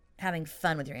having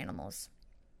fun with your animals,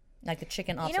 like the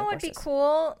chicken. You know what would be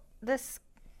cool?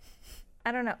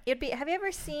 I don't know. It'd be. Have you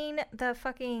ever seen the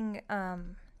fucking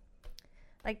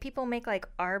people make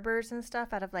arbors and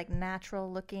stuff out of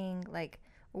natural looking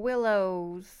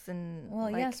willows and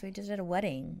yes, we just did a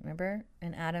wedding, remember?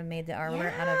 And Adam made the arbor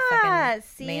out of Yeah, fucking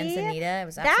see? manzanita. It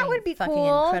was that actually would be fucking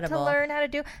cool incredible. to learn how to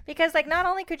do, because not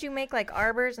only could you make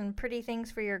arbors and pretty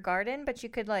things for your garden, but you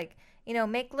could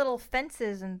make little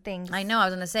fences and things. I know. I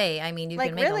was gonna say. I mean, you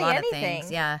can make really a lot anything. of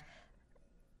things. Yeah.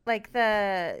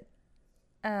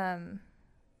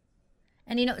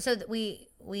 And so that we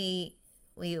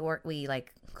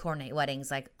coordinate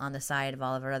weddings on the side of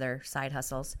all of our other side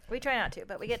hustles. We try not to,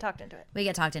 but we get talked into it. We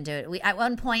get talked into it. We at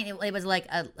one point it was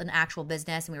an actual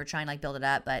business, and we were trying to build it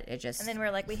up, but it just. And then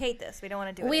we're we hate this. We don't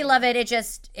want to do it. We anymore. love it.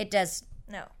 It does.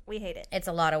 No, we hate it. It's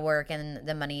a lot of work, and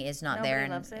the money is not there,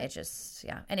 and loves it. it's just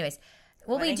Anyways,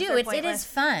 what Weddings we do, are it is pointless.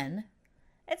 fun.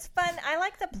 It's fun. I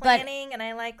like the planning, and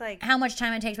I like how much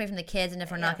time it takes away from the kids, and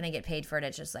if we're not going to get paid for it,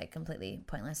 it's just completely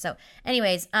pointless. So,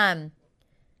 anyways,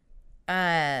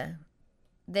 the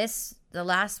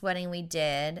last wedding we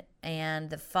did, and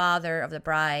the father of the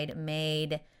bride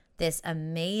made this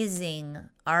amazing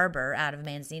arbor out of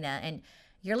manzanita, and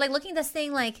you're looking at this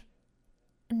thing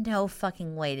no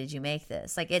fucking way did you make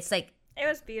this. It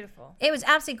was beautiful. It was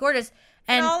absolutely gorgeous.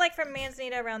 And all from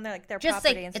manzanita around their just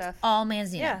property and stuff. It's all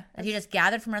manzanita. Yeah, that he just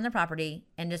gathered from around their property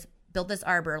and just built this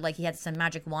arbor he had some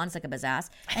magic wands like a bazass.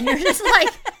 And you're just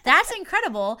that's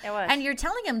incredible. It was. And you're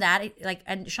telling him that,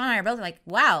 and Sean and I are both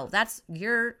wow,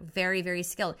 you're very, very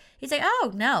skilled. He's like,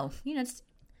 oh, no, just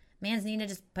manzanita,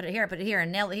 just put it here,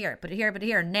 and nail it here, put it here,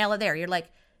 and nail it there. You're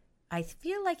I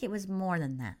feel like it was more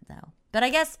than that, though. But I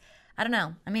guess, I don't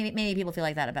know. Maybe people feel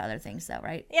like that about other things, though,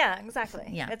 right? Yeah, exactly.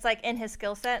 Yeah. It's in his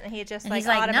skill set, and he just and he's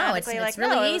automatically no, it's no,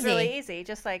 really it was easy. really easy.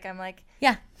 Just I'm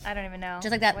yeah, I don't even know.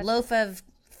 just like that loaf of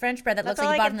French bread that looks all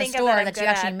like you I bought can from the think of store I'm that you good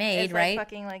actually at made, is, right?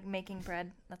 Fucking making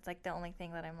bread. That's the only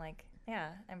thing that I'm yeah,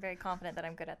 I'm very confident that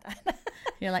I'm good at that.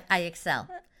 You're I excel.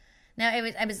 No, it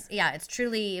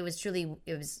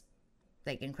was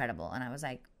incredible, and I was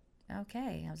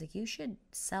okay. I was you should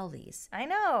sell these. I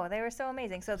know, they were so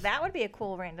amazing. So that would be a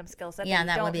cool random skill set. Yeah,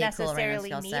 that would don't be a cool random necessarily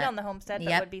skill need set. on the homestead,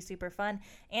 but would be super fun,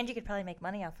 and you could probably make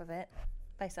money off of it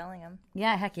by selling them.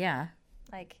 Yeah, heck yeah.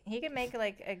 He could make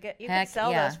a good. You Heck could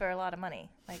sell yeah. those for a lot of money,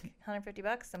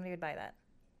 $150. Somebody would buy that.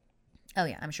 Oh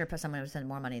yeah, I'm sure someone would spend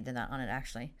more money than that on it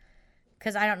actually,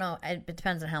 because I don't know. It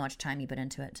depends on how much time you put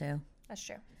into it too. That's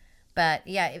true. But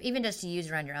yeah, even just to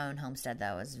use around your own homestead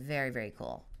though is very, very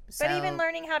cool. So, But even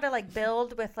learning how to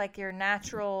build with your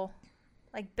natural,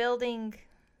 building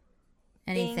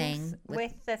anything things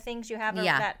with the things you have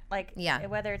Yeah. that, like, Yeah.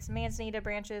 whether it's manzanita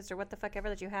branches or what the fuck ever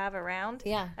that you have around,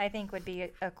 Yeah. I think would be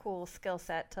a cool skill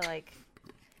set to, like,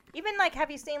 even, like, have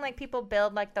you seen, like, people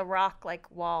build, like, the rock, like,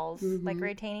 walls, like,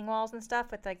 retaining walls and stuff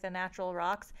with, like, the natural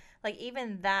rocks? Like,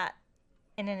 even that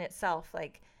in itself,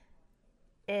 like,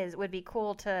 would be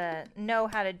cool to know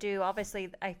how to do. Obviously,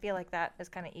 I feel like that is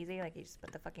kind of easy. Like, you just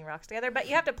put the fucking rocks together, but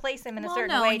you have to place them in a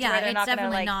certain way to where they're it's not going to,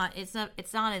 definitely like... not.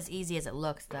 It's not as easy as it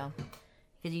looks, though,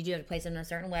 because you do have to place them in a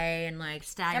certain way and like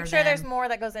stagger. I'm sure them. there's more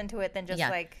that goes into it than just, Yeah.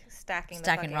 like, stacking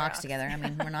Stacking the rocks together. I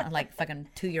mean, we're not like fucking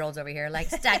 2-year-olds over here. Like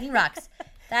stacking rocks.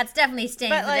 That's definitely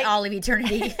staying But, for like- all of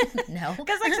eternity. No.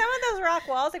 Because, like, some of those rock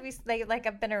walls, they like,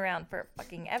 have been around for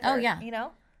fucking ever. Oh, yeah. You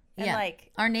know? And, Yeah.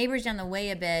 like... Our neighbors down the way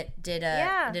a bit did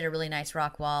a Yeah. really nice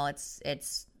rock wall.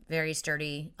 It's very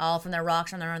sturdy, all from their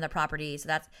rocks on their own property. So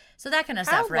that kind of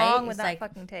How stuff, right? long would It's that like,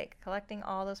 fucking take? Collecting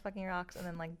all those fucking rocks and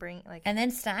then, like, and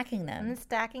then stacking them. and then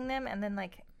stacking them and then,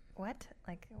 like, what?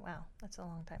 Like, wow, that's a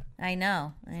long time. I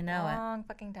know it. Long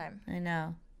fucking time. I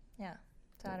know. Yeah.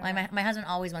 So I don't know. My husband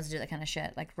always wants to do that kind of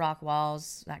shit, like rock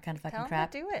walls, that kind of fucking Tell him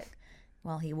crap. to do it.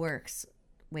 Well, he works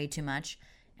way too much,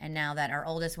 and now that our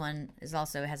oldest one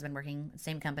has been working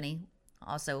same company,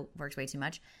 also works way too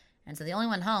much, and so the only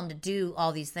one home to do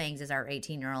all these things is our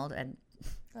 18-year-old and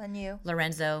On you.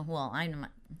 Lorenzo. Well, I'm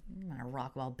not a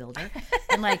rock wall builder,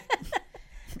 and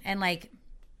like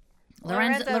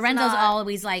Lorenzo's not.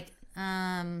 always like,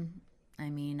 I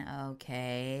mean,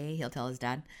 okay, he'll tell his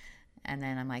dad, and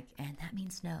then I'm like, and that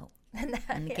means no.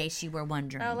 In case you were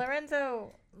wondering. No,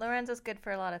 Lorenzo's good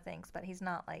for a lot of things, but he's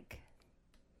not, like...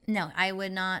 No, I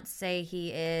would not say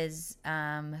he is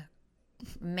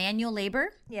manual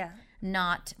labor. Yeah.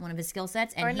 Not one of his skill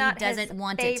sets, and Or he not doesn't his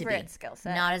want it to be. favorite skill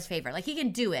set. Not his favorite. Like, he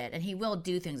can do it, and he will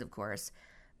do things, of course,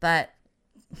 but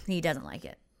he doesn't like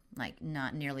it. Like,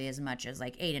 not nearly as much as,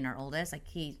 like, Aiden, our oldest. Like,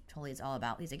 he totally is all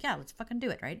about, he's like, yeah, let's fucking do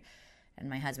it, right? And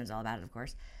my husband's all about it, of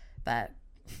course. But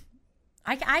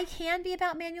I can be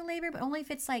about manual labor, but only if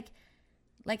it's, like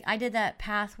I did that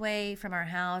pathway from our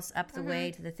house up the way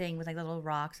to the thing with, like, little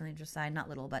rocks on either side. Not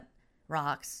little, but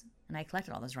rocks. And I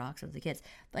collected all those rocks with the kids.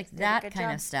 Like, that good kind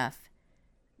job. of stuff.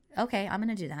 Okay, I'm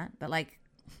going to do that. But, like,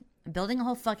 building a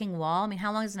whole fucking wall, I mean,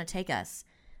 how long is it going to take us?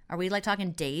 Are we, like,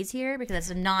 talking days here? Because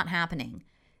it's not happening.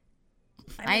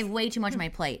 I have way too much on my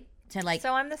plate to, like...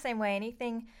 So I'm the same way.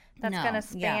 Anything that's No, going to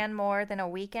span more than a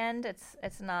weekend, it's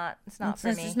not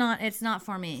for me. It's not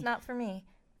for me. It's not for me.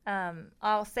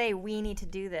 I'll say we need to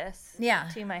do this Yeah.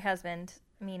 to my husband,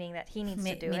 meaning that he needs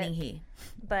to do Meaning it. he.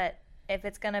 But if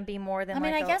it's going to be more than I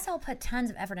mean, like I guess I'll put tons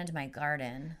of effort into my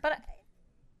garden. But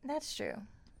that's true.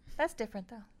 That's different,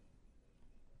 though.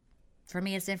 For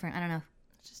me, it's different. I don't know.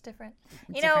 It's just different.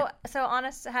 It's you know, different. so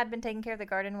Honest had been taking care of the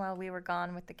garden while we were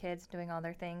gone with the kids doing all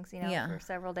their things, you know, Yeah. for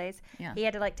several days. Yeah. He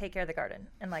had to, like, take care of the garden.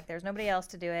 And, like, there's nobody else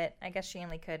to do it. I guess she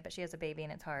only could, but she has a baby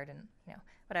and it's hard and, you know,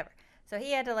 whatever. So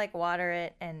he had to, like, water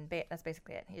it and that's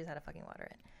basically it. He just had to fucking water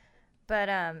it.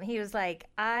 But he was like,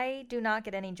 I do not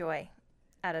get any joy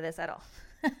out of this at all.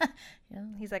 Yeah.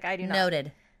 He's like, I do not.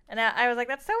 Noted. And I was like,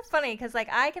 that's so funny because, like,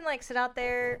 I can, like, sit out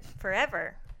there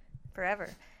forever.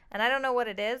 And I don't know what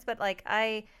it is, but, like,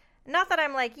 not that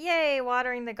I'm like, yay,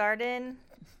 watering the garden,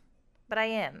 but I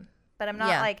am. But I'm not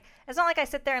like, it's not like I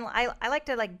sit there and I like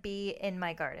to, like, be in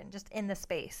my garden, just in the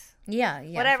space. Yeah.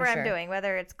 Whatever for I'm sure. doing,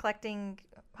 whether it's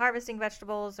harvesting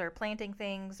vegetables or planting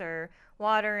things or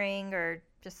watering or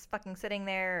just fucking sitting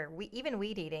there or even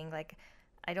weed eating. Like,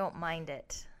 I don't mind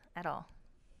it at all.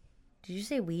 Did you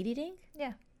say weed eating?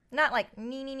 Yeah. Not like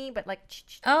nee, but like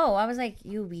Oh, I was like,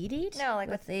 you weed eat? no, like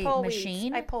with the pull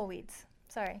machine? weeds. I pull weeds.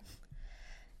 Sorry.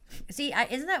 See,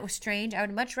 isn't that strange? I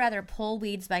would much rather pull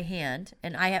weeds by hand,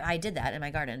 and I did that in my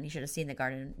garden. You should have seen the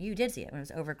garden. You did see it when it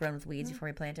was overgrown with weeds before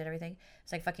we planted everything.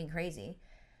 It's like fucking crazy.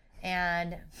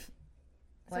 And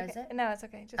what is it? No, it's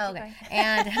okay. Just Oh, keep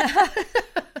okay.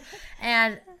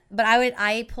 going. But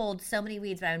I pulled so many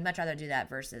weeds, but I would much rather do that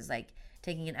versus like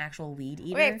taking an actual weed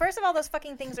eater. Okay, first of all, those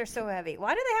fucking things are so heavy.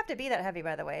 Why do they have to be that heavy,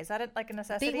 by the way? Is that like a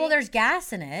necessity? Well, there's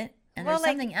gas in it, and Well, there's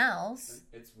like- something else.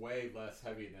 It's way less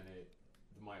heavy than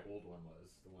my old one was,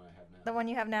 the one I have now. The one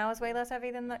you have now is way less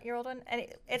heavy than your old one, and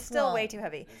it's still Well, way too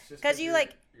heavy. It's just Because you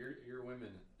like. you're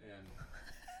women, and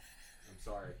I'm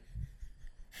sorry.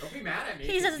 Don't be mad at me.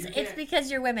 He 'cause says you it's can't-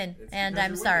 because you're women, It's and because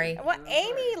I'm you're sorry. women. What I'm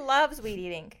Amy sorry. loves weed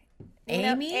eating. You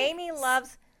know, Amy? Amy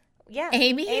loves. Yeah.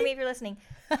 Amy? Amy, if you're listening,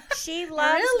 she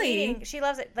loves Really? eating. She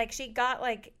loves it. Like she got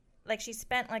like she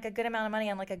spent like a good amount of money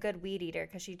on like a good weed eater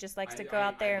because she just likes to go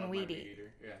out there I and love my weed eat.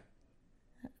 eater.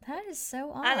 Yeah. That is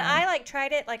so odd. And I like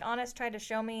tried it. Like Honest tried to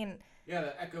show me and Yeah,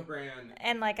 the Echo brand.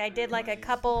 like I did like a Everybody's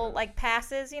couple gross. like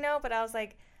passes, you know. But I was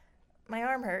like, my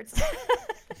arm hurts.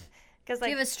 Because Do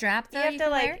you have a strap though? you have to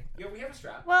can like. wear? Yeah, we have a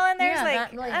strap. Well, and there's Yeah, like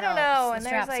that really I don't helps. know, The and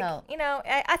there's straps like help.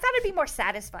 I thought it'd be more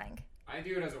satisfying. I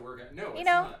do it as a workout. No, it's You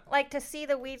know, not. like to see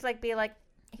the weeds like be like,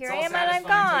 here It's I all am and I'm satisfying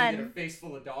until you gone. get a face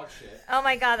full of dog shit. Oh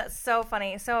my god, that's so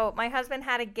funny. So my husband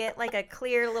had to get like a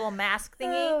clear little mask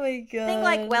thingy. my god! Think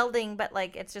like welding, but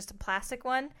like it's just a plastic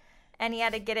one. And he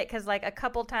had to get it because like a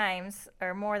couple times,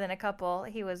 or more than a couple,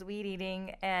 he was weed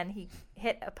eating and he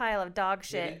hit a pile of dog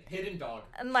shit. Hidden dog.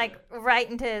 And like shit. right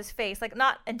into his face, like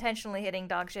not intentionally hitting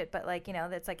dog shit, but like, you know,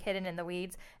 that's like hidden in the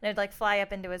weeds, and it'd like fly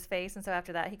up into his face. And so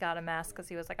after that, he got a mask because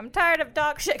he was like, I'm tired of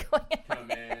dog shit going in my Come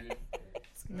in.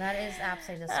 That is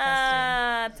absolutely disgusting.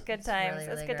 Ah, it's good It's times. really, It's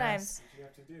really good gross. times. What you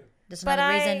have to do. Just But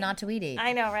another I- reason not to weed eat.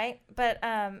 I know, right? But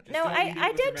no, don't eat it I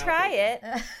with did your mouth try open.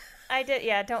 it. I did.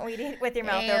 Yeah, don't eat it with your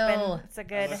mouth Ew. open. It's a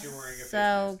good. Unless you're wearing a face So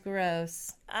mask.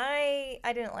 gross. I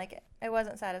didn't like it. It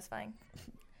wasn't satisfying.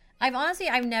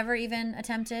 I've never even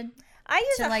attempted I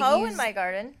use To, a like, hoe use- in my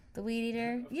garden. the weed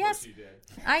eater. Of course Yes, you did.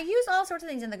 I use all sorts of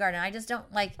things in the garden. I just don't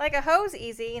like. Like a hoe's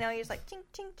easy, you know. You just like chink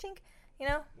chink chink, you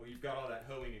know. Well, you've got all that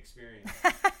hoeing experience.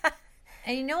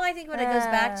 And you know, I think what it goes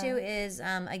back to is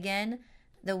again,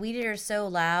 the weed eater is so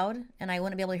loud, and I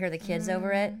wouldn't be able to hear the kids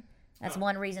over it. That's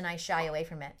one reason I shy away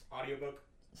from it. Audiobook.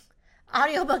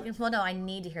 Audiobook. Well, no, I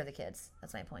need to hear the kids.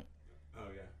 That's my point. Oh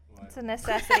yeah. Well, It's a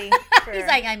necessity. For, He's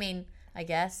like, I mean, I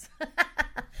guess.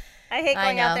 I hate I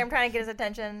going out know. there and trying to get his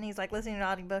attention. He's like listening to an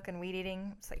audiobook and weed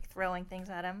eating. It's like throwing things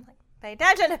at him. Like, pay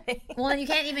attention to me. Well, and you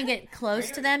can't even get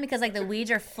close to them because like the weeds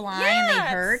are flying. Yeah, They it's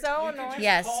hurt. so you could annoying. just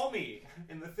Yes. call me,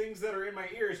 and the things that are in my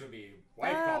ears would be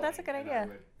wife Oh, calling. that's a good and idea. I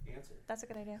would answer. That's a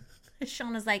good idea.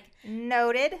 Sean is like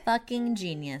Noted. fucking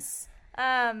genius.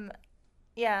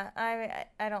 Yeah,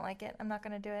 I don't like it. I'm not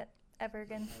gonna do it ever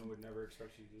again. I would never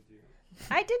expect you to do that.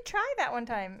 I did try that one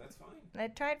time. That's fine. I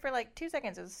tried for like 2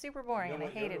 seconds. It was super boring You know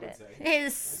and I what Yoda hated would it. say? It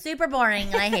is super boring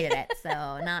and I hated it. So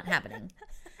not happening.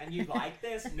 And you like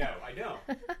this? No, I don't.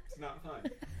 It's not fun.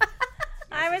 It's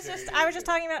I was necessary just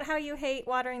to- talking about how you hate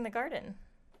watering the garden.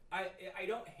 I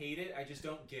don't hate it. I just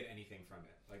don't get anything from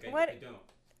it. Like I, What- I don't.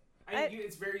 I-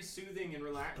 It's very soothing and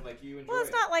relaxed. Like you enjoy Well, it's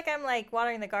it. not like I'm like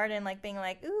watering the garden, like being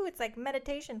like, ooh, it's like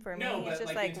meditation for me. No, but It's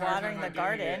just like, like the entire watering time the I'm doing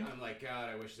garden. it, I'm like, God,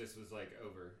 I wish this was like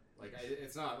over. Like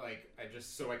it's not like I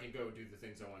just so I can go do the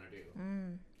things I want to do.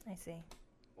 I see.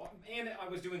 Well, and I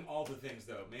was doing all the things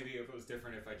though. Maybe if it was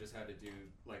different, if I just had to do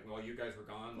like while you guys were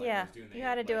gone. Like, I Yeah, was doing the, you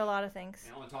had to do like, a lot of things.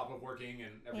 on top of working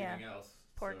and everything else.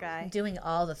 Poor So- guy. Doing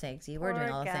all the things. You were Poor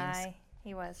doing all the guy. things.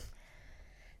 He was.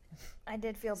 I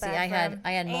did feel See, bad I for had- him.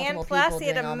 I had multiple and plus people he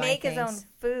had doing to all my make his own things.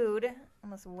 food.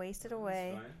 Almost wasted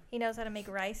away. fine. He knows how to make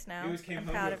rice now. You always came I'm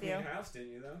home proud to a of you. clean house,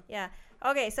 didn't you? Though. Yeah.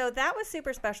 Okay, so that was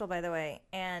super special, by the way.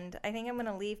 And I think I'm going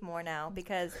to leave more now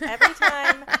because every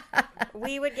time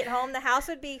we would get home, the house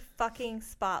would be fucking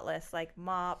spotless. Like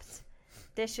mopped,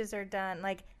 dishes are done.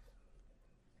 Like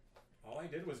All I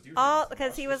did was do all things.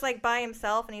 because he Wash was like by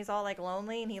himself and he's all like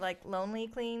lonely and he like lonely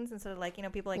cleans instead of like, you know,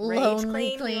 people like Lonely rage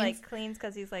clean. He cleans. like cleans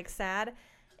because he's like sad.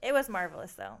 It was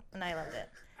marvelous though, and I loved it.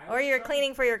 I Or was you're trying-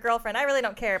 cleaning for your girlfriend. I really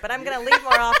don't care, but I'm gonna leave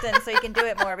more often so you can do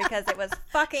it more because it was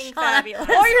fucking fabulous.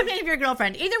 Or you're paying for your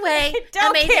girlfriend. Either way, Don't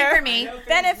amazing care. for I me. know things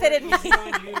benefited weren't easy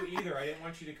me. on you either. I didn't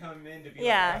want you to come in to be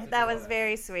Yeah, like, that was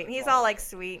very sweet. He's all like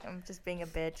sweet. I'm just being a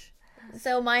bitch.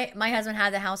 So my husband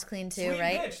had the house clean too, Sweet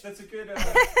right? bitch. That's a good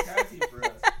tag team for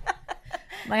us.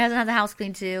 My husband had the house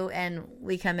clean too, and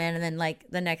we come in, and then like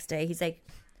the next day, he's like,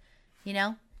 you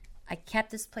know, I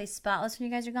kept this place spotless when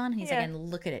you guys are gone. And he's Yeah. like, and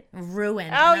look at it,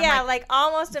 ruined. Oh And I'm yeah, like, like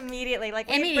almost immediately. Like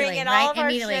we immediately, bring in right? all of our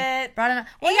Immediately shit. brought it on.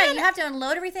 Well, yeah, And- you have to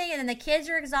unload everything, and then the kids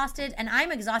are exhausted, and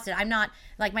I'm exhausted. I'm not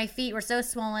like my feet were so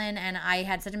swollen, and I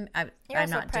had such a. I'm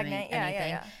also not pregnant. doing Yeah, yeah, anything,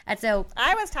 yeah. and so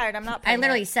I was tired. I'm not. I pregnant.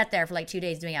 literally sat there for like 2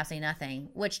 days doing absolutely nothing,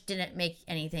 which didn't make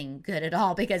anything good at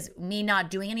all because me not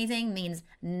doing anything means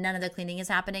none of the cleaning is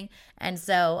happening. And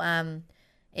so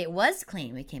it was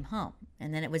clean. We came home,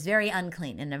 and then it was very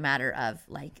unclean in a matter of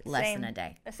like less Same. than a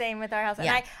day. The same with our house.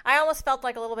 Yeah. And I almost felt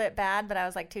like a little bit bad, but I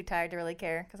was like too tired to really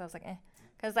care because I was like, eh.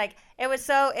 Because like it was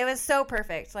so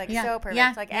perfect, like Yeah, so perfect.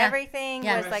 yeah, Like yeah. everything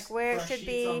Yeah. was like where it Fresh should sheets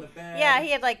be. on the bed. Yeah,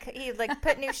 he had like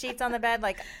put new sheets on the bed,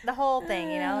 like the whole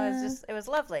thing. You know, it was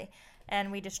lovely,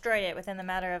 and we destroyed it within the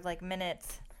matter of like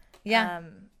minutes. Yeah.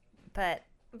 But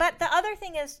the other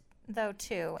thing is though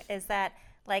too is that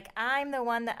like I'm the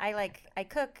one that I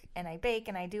cook and I bake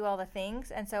and I do all the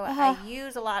things, and so I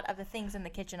use a lot of the things in the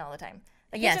kitchen all the time.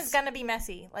 The Yes. kitchen's gonna be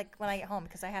messy, like when I get home,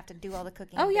 because I have to do all the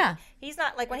cooking. Oh, and yeah. baking. He's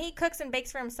not like when he cooks and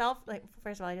bakes for himself. Like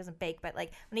first of all, he doesn't bake, but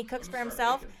like when he cooks for gonna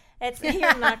himself, start it's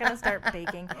you're not gonna start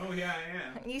baking. Oh yeah,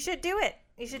 I am. You should do it.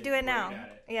 You should I'd do be it now. great at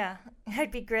it. Yeah,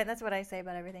 I'd be great. That's what I say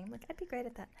about everything. Like, I'd be great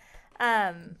at that.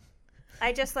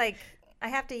 I just like I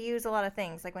have to use a lot of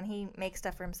things. Like when he makes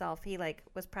stuff for himself, he like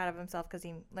was proud of himself because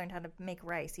he learned how to make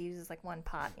rice. He uses like one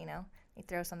pot, you know. He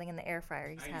throws something in the air fryer.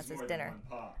 He just I has use his more than dinner.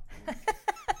 one pot.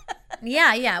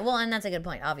 Yeah. Well, and that's a good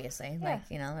point. Obviously, Yeah. like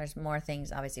there's more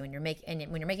things. Obviously, when you're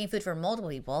making food for multiple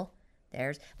people,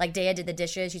 there's like Dea did the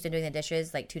dishes. She's been doing the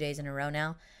dishes like 2 days in a row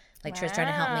now. Like Trish trying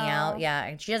to help me Wow. out. Yeah,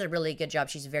 and she does a really good job.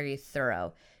 She's very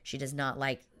thorough. She does not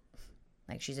like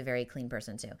she's a very clean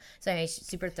person too. So anyway, she's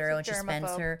super thorough, and she's a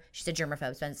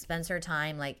germaphobe. Spends her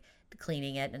time like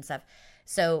cleaning it and stuff.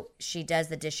 So she does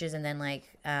the dishes, and then like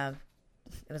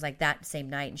it was like that same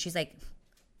night, and she's like,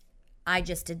 "I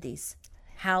just did these.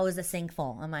 How is the sink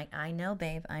full?" I'm like, "I know,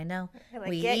 babe. I know. You're like,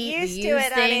 we get eat, used we to use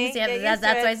it, honey. things. Yeah, Get that's used to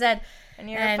what it. I said. And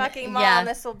you're And, a fucking mom. yeah.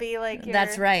 This will be like your...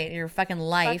 That's right. Your fucking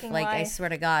life. fucking Like I life. swear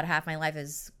to God, half my life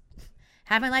is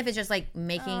just like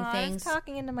making I was things.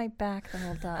 talking into my back the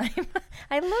whole time.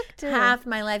 I looked at Half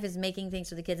my life is making things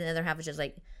for the kids, and the other half is just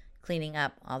like cleaning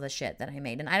up all the shit that I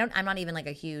made. And I'm not even like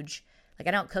a huge, like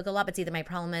I don't cook a lot, but see that my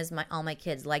problem is all my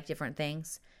kids like different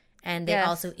things, and they Yes.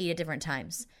 also eat at different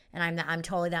times. And I'm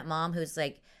totally that mom who's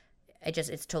like,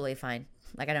 it's totally fine.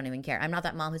 Like I don't even care. I'm not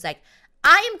that mom who's like,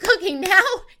 I am cooking now,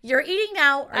 you're eating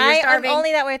now, or you're I'm starving.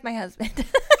 only that way with my husband.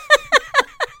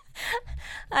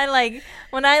 I like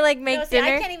when I like make No, see,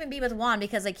 dinner. I can't even be with Juan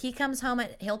because like he'll come home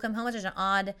at such an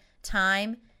odd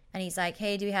time, and he's like,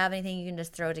 "Hey, do you have anything you can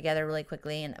just throw together really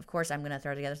quickly?" And of course, I'm gonna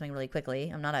throw together something really quickly.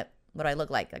 I'm not what do I look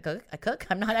like? A cook?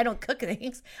 I'm not. I don't cook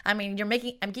things. I mean, you're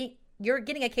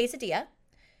getting a quesadilla,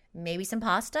 maybe some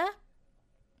pasta,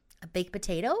 a baked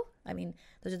potato. I mean,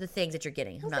 those are the things that you're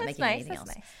getting. I'm not That's making nice. anything That's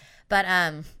else. nice. But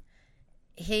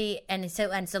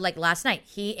so like last night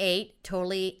he ate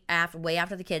totally way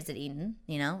after the kids had eaten,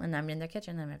 and I'm in their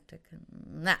kitchen and I have to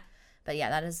nah. But yeah,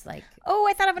 that is like Oh,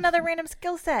 I thought of another random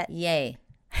skill set. yay.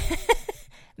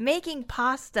 Making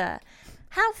pasta.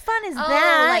 How fun is Oh,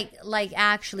 that? like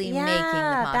actually making the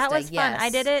pasta. that was fun. Yes. I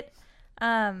did it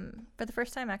for the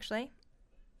first time actually.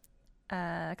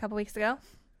 A couple weeks ago.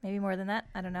 Maybe more than that.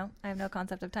 I don't know. I have no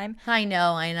concept of time. I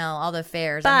know. All the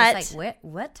fairs. I'm just But- like,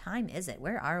 what time is it?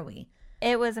 Where are we?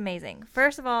 It was amazing.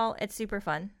 First of all, it's super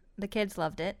fun. The kids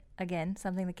loved it. Again,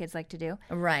 something the kids like to do.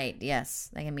 Right. Yes,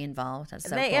 they can be involved. That's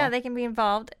so cool. Yeah, they can be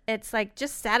involved. It's like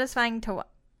just satisfying to.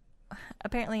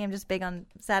 Apparently, I'm just big on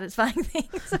satisfying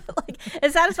things. Like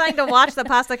it's satisfying to watch the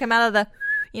pasta come out of the.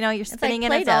 You're spinning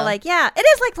like and it's all Play-Doh. like, yeah, it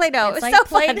is like Play-Doh. It's like so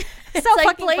Play- fun. it's so like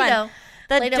fucking Play-Doh. fun.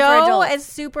 The Play-Doh for dough adults. is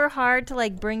super hard to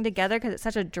like bring together because it's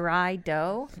such a dry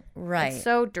dough. Right. It's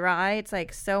so dry. It's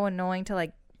like so annoying to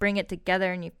like bring it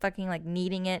together and you fucking like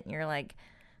kneading it and you're like,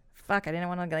 fuck, I didn't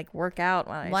want to like work out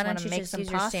while I Why just want don't to you make just some use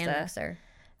your stand pasta. mixer?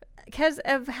 Because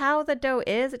of how the dough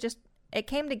is, it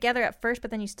came together at first,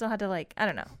 but then you still had to like, I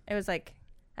don't know. It was like,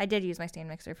 I did use my stand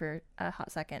mixer for a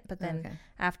hot second, but then Okay.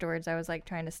 afterwards I was like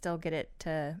trying to still get it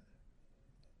to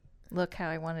look how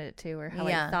I wanted it to or how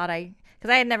Yeah. I thought because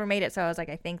I had never made it, so I was like,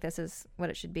 I think this is what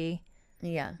it should be.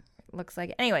 Yeah. Looks like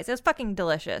it. Anyways, it was fucking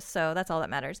delicious, so that's all that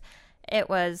matters. It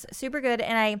was super good,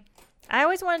 and I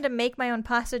always wanted to make my own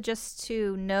pasta just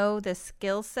to know the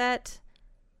skill set.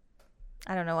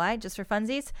 I don't know why, just for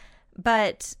funsies,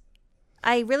 but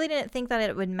I really didn't think that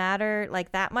it would matter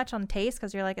like that much on taste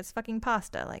because you're like, it's fucking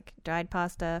pasta, like dried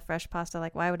pasta, fresh pasta,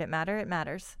 like why would it matter? It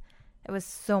matters. It was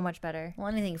so much better. Well,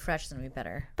 anything fresh is gonna be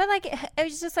better. But like it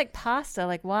was just like pasta,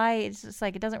 like why? It's just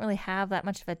like it doesn't really have that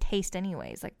much of a taste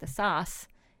anyways, like the sauce,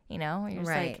 you're just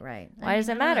Right. like, Right. why does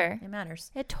it I don't know. matter? It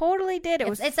matters. It totally did. It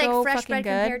was It's so like fresh fucking bread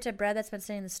good. compared to bread that's been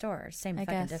sitting in the store. Same I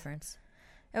fucking guess. difference.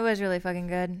 It was really fucking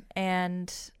good,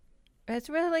 and it's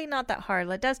really not that hard.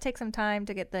 It does take some time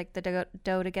to get like the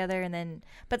dough together, and then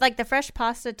but like the fresh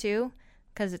pasta too,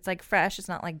 because it's like fresh. It's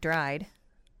not like dried.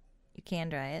 You can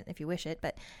dry it if you wish it,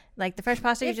 but like the fresh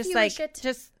pasta, you If just you like wish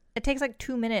it. it takes like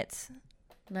 2 minutes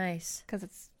Nice. because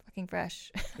it's fucking fresh.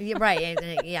 Yeah, right.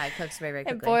 Yeah, it cooks very, very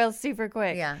quickly. It boils super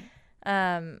quick. Yeah.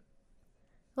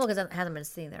 Well, because it hasn't been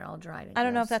sitting there all dried. and I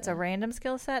don't know gross, if that's so. a random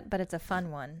skill set, but it's a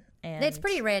fun one. And It's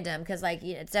pretty random because, like,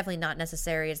 it's definitely not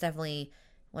necessary. It's definitely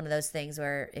one of those things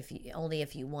where if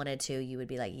you wanted to, you would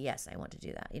be like, yes, I want to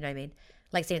do that. You know what I mean?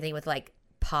 Like same thing with like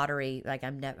pottery. Like I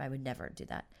would never do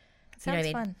that. You know sounds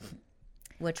what I mean? fun.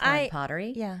 Which one? I-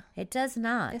 Pottery? Yeah. It does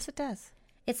not. Yes, it does.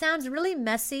 It sounds really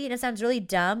messy and it sounds really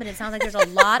dumb and it sounds like there's a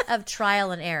lot of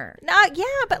trial and error. Yeah,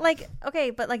 but like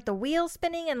the wheel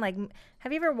spinning and like,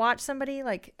 have you ever watched somebody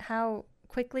like how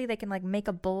quickly they can like make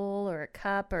a bowl or a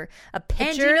cup or a pitcher?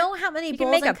 And do you know how many You can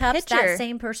bowls make and a cups pitcher. that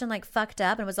same person like fucked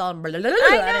up and it was all I know. and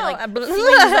it like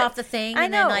flings off the thing I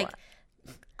and know. then like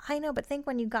I know, but think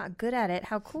when you got good at it,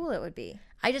 how cool it would be.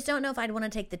 I just don't know if I'd want to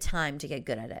take the time to get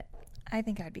good at it. I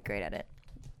think I'd be great at it.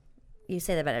 You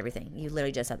say that about everything. You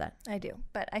literally just said that. I do,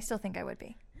 but I still think I would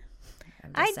be.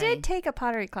 I'm I just saying. did take a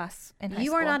pottery class in high school.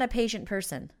 You are not a patient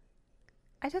person.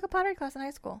 I took a pottery class in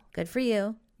high school. Good for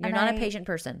you. You're And not a I- patient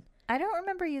person. I don't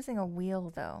remember using a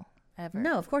wheel, though, ever.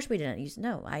 No, of course we didn't use.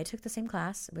 No, I took the same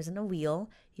class. It wasn't a wheel.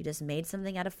 You just made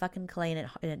something out of fucking clay and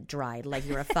it dried like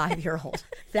you were a 5-year-old.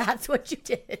 That's what you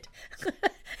did.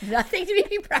 Nothing to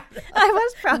be proud of. I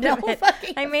was proud No of it.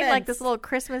 fucking I made like offense. this little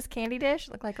Christmas candy dish.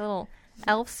 Looked like a little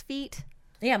elf's feet.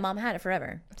 Yeah, Mom had it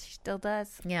forever. She still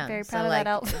does. Yeah, Very so, proud of like, that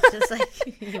elf. It's just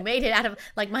like you made it out of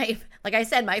like I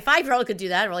said, my 5-year-old could do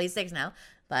that. Well, he's 6 now,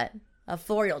 but a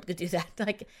 4-year-old could do that.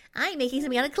 Like, I'm making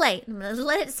something out of clay. I'm gonna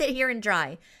let it sit here and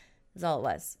dry. That's all it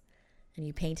was. And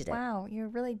you painted it. Wow, you're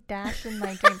really dashing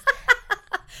my dreams.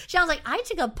 She was like, I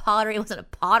took a pottery. It wasn't a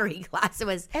pottery class. It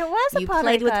was a you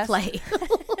pottery played class. with clay.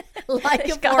 Like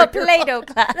She a got a 4-year-old. Play-Doh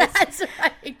class. That's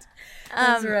right.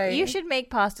 That's right. You should make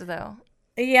pasta, though.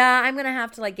 Yeah, I'm gonna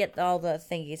have to like get all the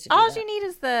thingies to do All that. you need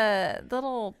is the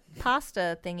little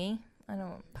pasta thingy.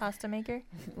 Pasta maker.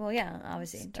 Well, yeah,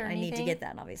 obviously. Just I turny need to thing. get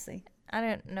that, obviously. I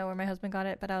don't know where my husband got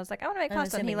it, but I was like, I want to make I'm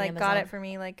pasta. And he assuming like got Amazon. it for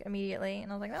me like immediately.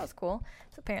 And I was like, that was cool.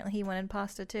 So apparently he wanted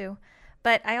pasta too.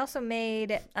 But I also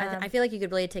made, I feel like you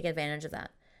could really take advantage of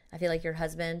that. I feel like your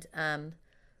husband,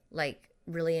 like,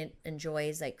 really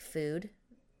enjoys like food.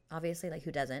 Obviously, like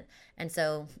who doesn't? And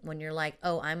so when you're like,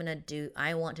 oh, I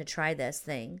want to try this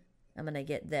thing. I'm gonna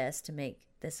get this to make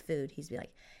this food. He's be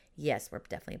like, yes, we're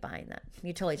definitely buying that.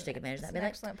 You totally should take advantage of that. that's Be an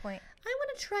like, excellent point. I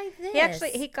want to try this.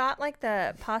 He got like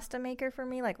the pasta maker for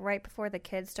me, like right before the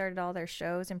kids started all their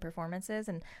shows and performances.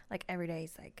 And like every day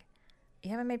he's like, you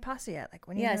haven't made pasta yet. Like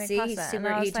when are you Yeah, gonna see, make he's pasta? And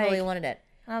super. I He was totally like- wanted it.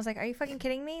 And I was like, are you fucking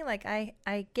kidding me? Like I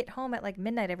get home at like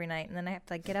midnight every night and then I have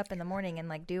to like get up in the morning and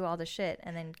like do all the shit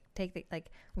and then take the like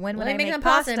when would I make making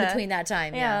pasta in between that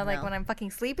time? Yeah, like no. when I'm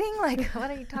fucking sleeping. Like what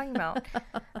are you talking about?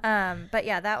 But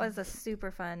yeah, that was a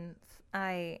super fun.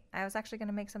 I was actually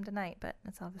gonna make some tonight, but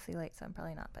it's obviously late, so I'm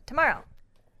probably not. But tomorrow,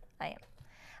 I am.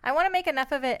 I want to make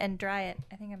enough of it and dry it.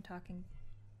 I think I'm talking.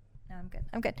 No, I'm good.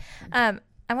 I'm good.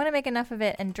 I want to make enough of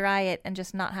it and dry it and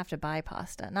just not have to buy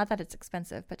pasta. Not that it's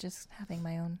expensive, but just having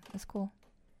my own is cool.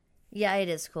 Yeah, it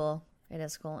is cool. It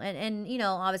is cool. And you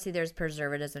know, obviously there's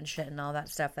preservatives and shit and all that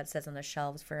stuff that sits on the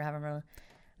shelves for however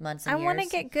months and I years. want to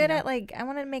get good at like, I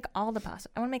want to make all the pasta.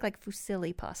 I want to make like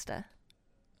fusilli pasta.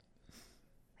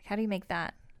 Like, how do you make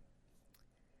that?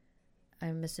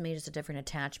 I'm assuming just a different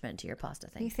attachment to your pasta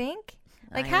Do you thing. think?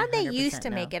 Like, I how'd they 100% used to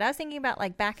know. make it? I was thinking about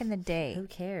like back in the day. Who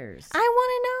cares? I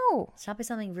want to know. Stop with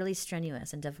something really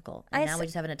strenuous and difficult. And I now s- we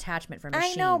just have an attachment for a I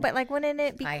machine. know, but like, wouldn't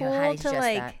it be I cool highly to suggest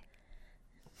like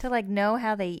that. know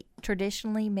how they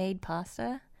traditionally made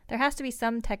pasta? There has to be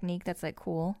some technique that's like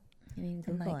cool. You need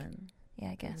and, Google like, it. Yeah,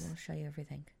 I guess. We'll show you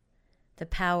everything. The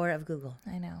power of Google.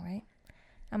 I know, right?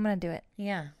 I'm gonna do it.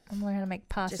 Yeah. I'm gonna learn how to make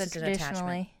pasta Just as an attachment.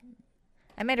 traditionally.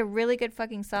 I made a really good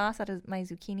fucking sauce out of my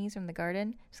zucchinis from the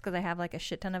garden, just because I have like a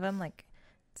shit ton of them. Like,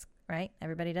 right?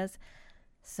 Everybody does.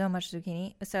 So much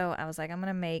zucchini. So I was like, I'm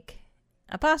gonna make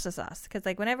a pasta sauce because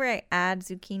like whenever I add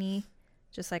zucchini,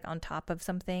 just like on top of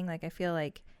something, like I feel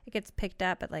like it gets picked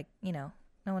up, but like no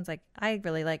one's like. I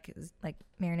really like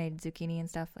marinated zucchini and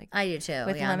stuff. Like I do too.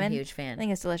 With yeah, lemon? I'm a huge I fan.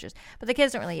 think it's delicious. But the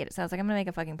kids don't really eat it. So I was like, I'm going to make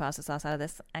a fucking pasta sauce out of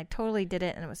this. I totally did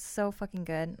it, and it was so fucking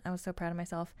good. I was so proud of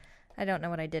myself. I don't know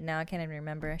what I did now. I can't even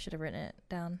remember. I should have written it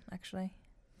down, actually.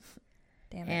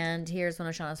 Damn it. And here's one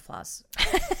of Shauna's flaws.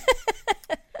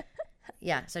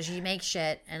 Yeah, so she makes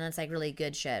shit, and it's like really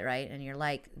good shit, right? And you're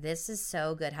like, this is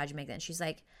so good. How'd you make that? And she's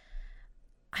like,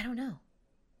 I don't know.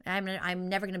 I'm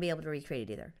never going to be able to recreate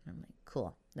it either. And I'm like,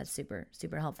 cool. That's super,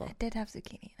 super helpful. It did have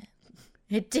zucchini in it.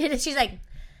 It did. And she's like,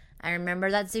 I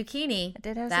remember that zucchini. It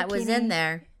did have that was zucchini. in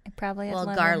there. It probably had Well,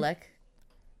 lemon.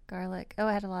 garlic. Oh,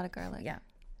 it had a lot of garlic. Yeah.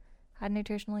 Had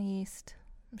nutritional yeast.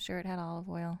 I'm sure it had olive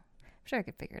oil. I'm sure I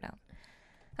could figure it out.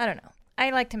 I don't know. I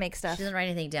like to make stuff. She doesn't write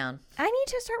anything down. I need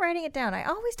to start writing it down. I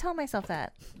always tell myself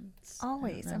that.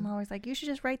 Always. know. I'm always like, you should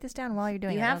just write this down while you're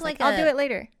doing You it. I have was like I'll a- do it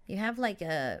later. You have like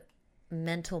a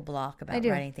mental block about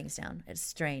do. writing things down. It's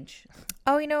strange.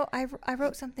 Oh, I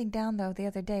wrote something down, though, the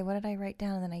other day. What did I write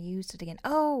down? And then I used it again.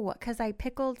 Oh, because I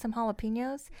pickled some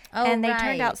jalapenos. Oh, and they turned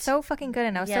right. out so fucking good.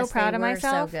 And I was Yes, so proud they of were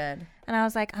myself. So good. And I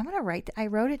was like, I'm going to write. I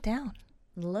wrote it down.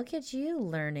 Look at you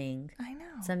learning. I know.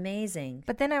 It's amazing.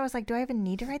 But then I was like, do I even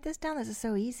need to write this down? This is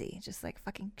so easy. Just like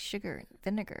fucking sugar and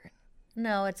vinegar.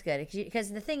 No, it's good.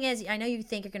 Because the thing is, I know you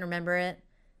think you're going to remember it,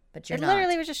 but you're It not.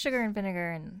 literally was just sugar and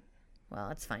vinegar and Well,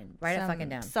 it's fine. Write it some fucking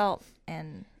down. salt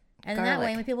and And then that way,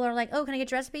 garlic. when people are like, oh, can I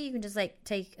get your recipe? You can just like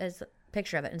take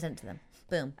picture of it and sent it to them.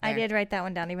 Boom. I there. did write that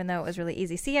one down, even though it was really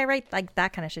easy. See, I write like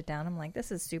that kind of shit down. I'm like,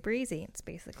 this is super easy. It's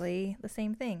basically the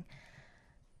same thing.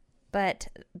 But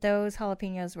those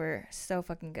jalapenos were so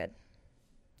fucking good.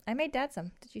 I made Dad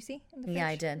some. Did you see? In the Yeah,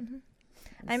 I fridge? did. Mm-hmm.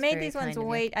 It's I made very these ones kind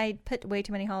of you. I put way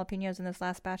too many jalapenos in this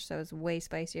last batch, so it was way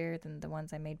spicier than the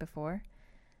ones I made before.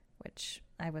 Which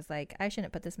I was like, I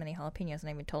shouldn't put this many jalapenos, and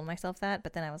I even told myself that.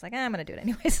 But then I was like, I'm gonna do it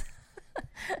anyways.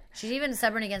 She's even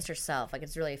stubborn against herself. Like,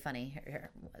 it's really funny.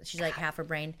 She's like half her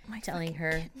brain telling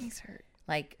her, kidneys hurt.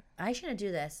 like, I shouldn't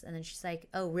do this. And then she's like,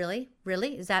 oh, really?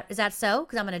 Really? Is that so?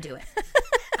 Because I'm going to do it.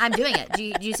 I'm doing it. Do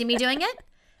you see me doing it?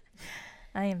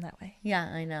 I am that way. Yeah,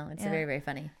 I know. It's very, very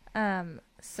funny.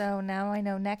 So now I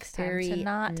know next time Very to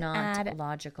not add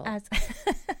logical. as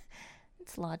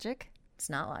it's logic. It's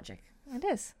not logic. It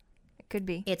is. It could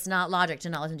be. It's not logic to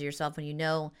not listen to yourself when you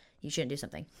know you shouldn't do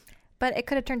something. But it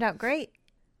could have turned out great.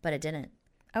 But it didn't.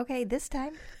 Okay, this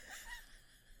time.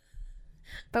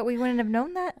 But we wouldn't have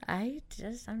known that. I'm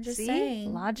just See?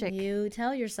 saying. Logic. You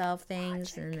tell yourself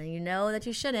things and then you know that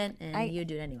you shouldn't and you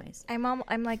do it anyways.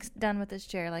 I'm like done with this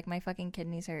chair. Like my fucking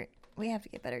kidneys hurt. We have to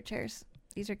get better chairs.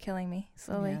 These are killing me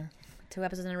slowly. Yeah. 2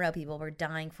 episodes in a row, people. We're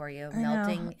dying for you. I know.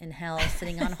 Melting in hell,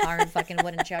 sitting on hard fucking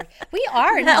wooden chairs. We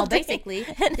are in hell, basically.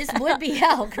 This would be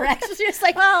hell, correct? It's just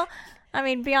like, Well, I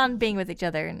mean, beyond being with each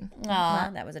other and aw,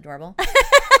 that was adorable.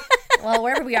 Well,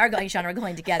 wherever we are going, Sean, we're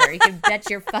going together. You can bet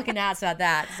your fucking ass about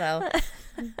that. So,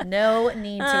 no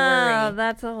need to Oh, worry.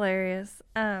 that's hilarious.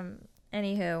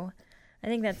 Anywho, I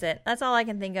think that's it. That's all I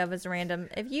can think of is random.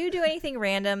 If you do anything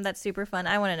random that's super fun,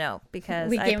 I want to know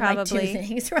because We I gave him probably like 2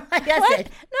 things, right? That's it.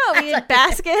 No, we did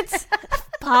baskets,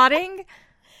 potting.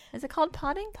 Is it called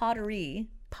potting? Pottery.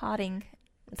 Potting.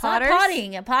 It's Potters? not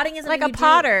potting. Potting is Like a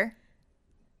potter.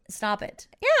 Stop it.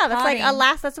 Yeah, that's like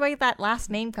Potting. that's where that last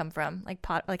name come from.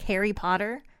 Like Harry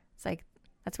Potter. It's like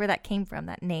that's where that came from.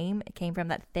 That name, it came from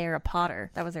that they're a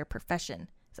potter. That was their profession.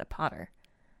 It's a potter.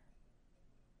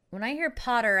 When I hear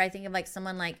potter, I think of like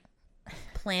someone like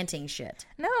planting shit.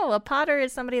 No, a potter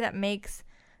is somebody that makes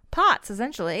pots,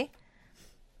 essentially.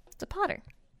 It's a potter.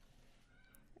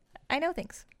 I know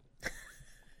things.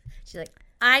 She's like,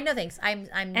 I know things. I'm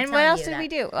And telling what else you did that. we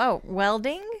do? Oh,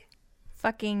 welding.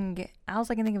 Fucking, all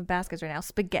I can think of baskets right now.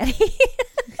 Spaghetti.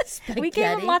 Spaghetti. We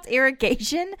gave them lots of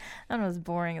irrigation. That was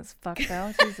boring as fuck,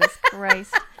 though. Jesus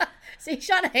Christ. See,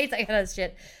 Shauna hates that kind of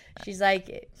shit. She's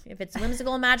like, if it's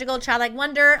whimsical, magical, childlike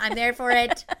wonder, I'm there for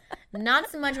it.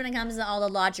 Not so much when it comes to all the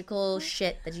logical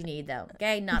shit that you need, though.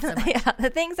 Okay, not so much. Yeah,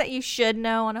 the things that you should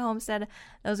know on a homestead,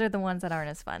 those are the ones that aren't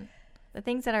as fun. The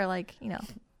things that are like, And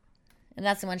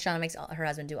that's the one Shauna makes her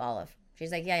husband do all of.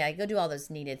 She's like, yeah, go do all those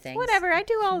needed things. whatever. I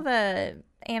do all the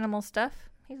animal stuff.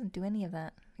 He doesn't do any of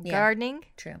that. Yeah. Gardening.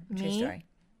 True Me? story.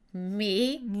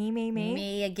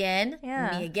 Me again. Yeah.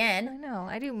 Me I again. know.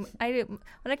 I do.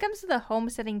 When it comes to the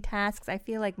homesteading tasks, I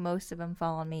feel like most of them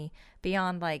fall on me.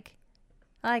 Beyond like,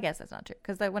 I guess that's not true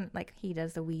because when he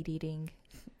does the weed eating,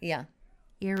 Yeah.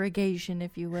 irrigation,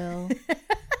 if you will,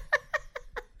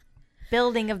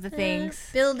 building of the things.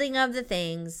 Building of the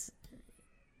things.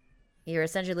 You're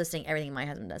essentially listing everything my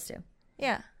husband does too.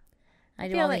 Yeah, I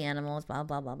do feel all like- the animals, blah,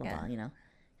 blah, blah, blah, Yeah. blah,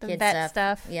 the Kid vet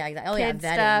stuff. Yeah, exactly. Oh, Kid yeah,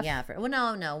 vetting. stuff. Yeah.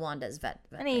 Well, no, Juan does vet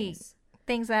Any things.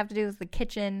 things that have to do with the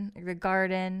kitchen, or the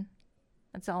garden.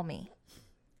 That's all me.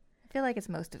 I feel like it's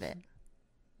most of it.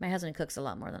 My husband cooks a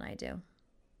lot more than I do.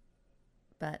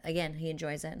 But again, he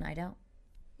enjoys it and I don't.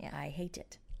 Yeah. I hate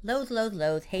it.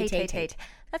 Loathe, hate.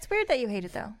 That's weird that you hate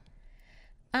it though.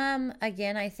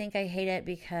 Again, I think I hate it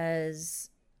because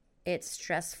it's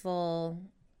stressful,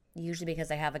 usually because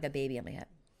I have like a baby on my head.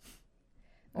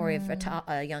 Or if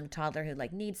a young toddler who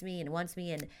like needs me and wants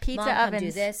me and Pizza Mom, come ovens.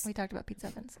 do this. We talked about pizza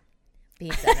ovens.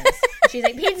 Pizza ovens. She's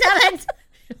like, pizza ovens!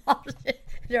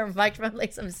 Her microphone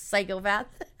like some psychopath.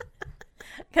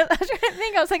 Because I was trying to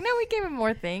think. I was like, no, we gave him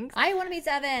more things. I want a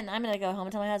pizza oven. I'm going to go home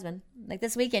and tell my husband. Like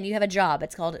this weekend, you have a job.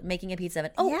 It's called making a pizza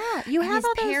oven. Oh, yeah, you and have his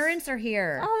all those. parents are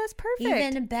here. Oh, that's perfect.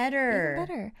 Even better. Even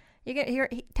better. You get here.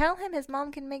 Tell him his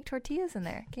mom can make tortillas in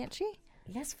there, can't she?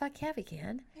 Yes, fuck yeah, we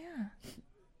can. Yeah.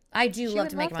 I do She love would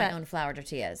to make love my that. own flour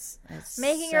tortillas. It's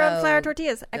Making your own flour so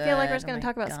tortillas. I feel like we're just good. going Oh to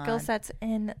talk my about skill God. sets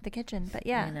in the kitchen. But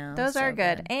yeah, I know, those so are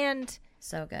good. good. And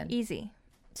So good. easy.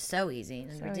 So easy.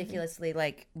 And So ridiculously,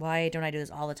 like, why don't I do this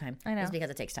all the time? I know. It's because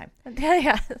it takes time.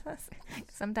 Yeah.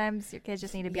 Sometimes your kids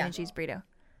just need a bean and cheese burrito.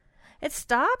 It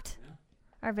stopped?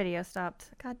 Our video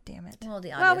stopped. God damn it. Well, the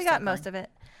Well, audio we got most of it.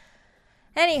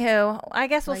 Anywho, I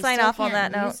guess we'll sign off on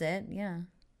that note. Use it. Yeah.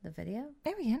 The video?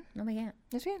 There we can. No, we can't.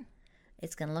 Yes, we can.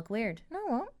 It's going to look weird. No,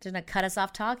 it won't. It's going to cut us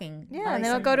off talking. Yeah, and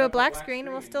then it'll go to a black screen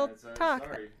and we'll still talk.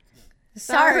 Sorry.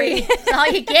 Sorry. That's all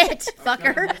you get,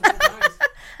 fucker. Nice.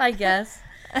 I guess.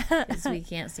 Because we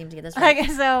can't seem to get this right.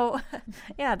 So,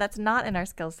 yeah, that's not in our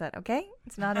skill set, okay?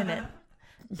 It's not in it.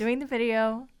 Doing the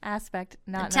video aspect,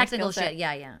 not in technical our skill set. shit.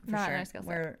 Yeah, for Not sure. in our skill set.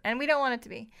 We're, And we don't want it to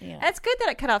be. Yeah. And it's good that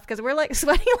it cut off because we're like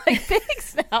sweating like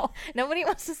pigs now. Nobody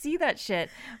wants to see that shit.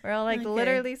 We're all like Okay.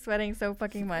 literally sweating so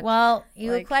fucking much. well, you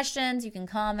have Like- questions, you can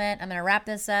comment. I'm going to wrap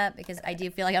this up because I do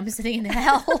feel like I'm sitting in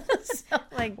hell. So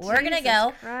like we're going to Jesus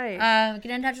go. Christ.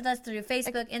 Get in touch with us through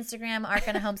Facebook, Instagram,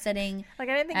 Arcana Homesteading. Like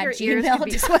I didn't think at your ears could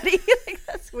be gmail. sweaty. Like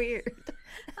that's weird.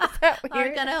 Is that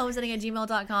weird?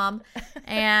 arcanahomesteading@gmail.com.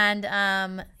 And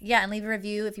yeah, and leave a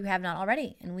review if you have not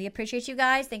already. And we appreciate you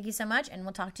guys. Thank you so much. And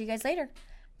we'll talk to you guys later.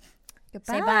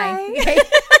 Goodbye. Say bye.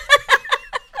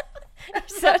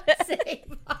 So Say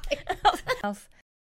bye. else.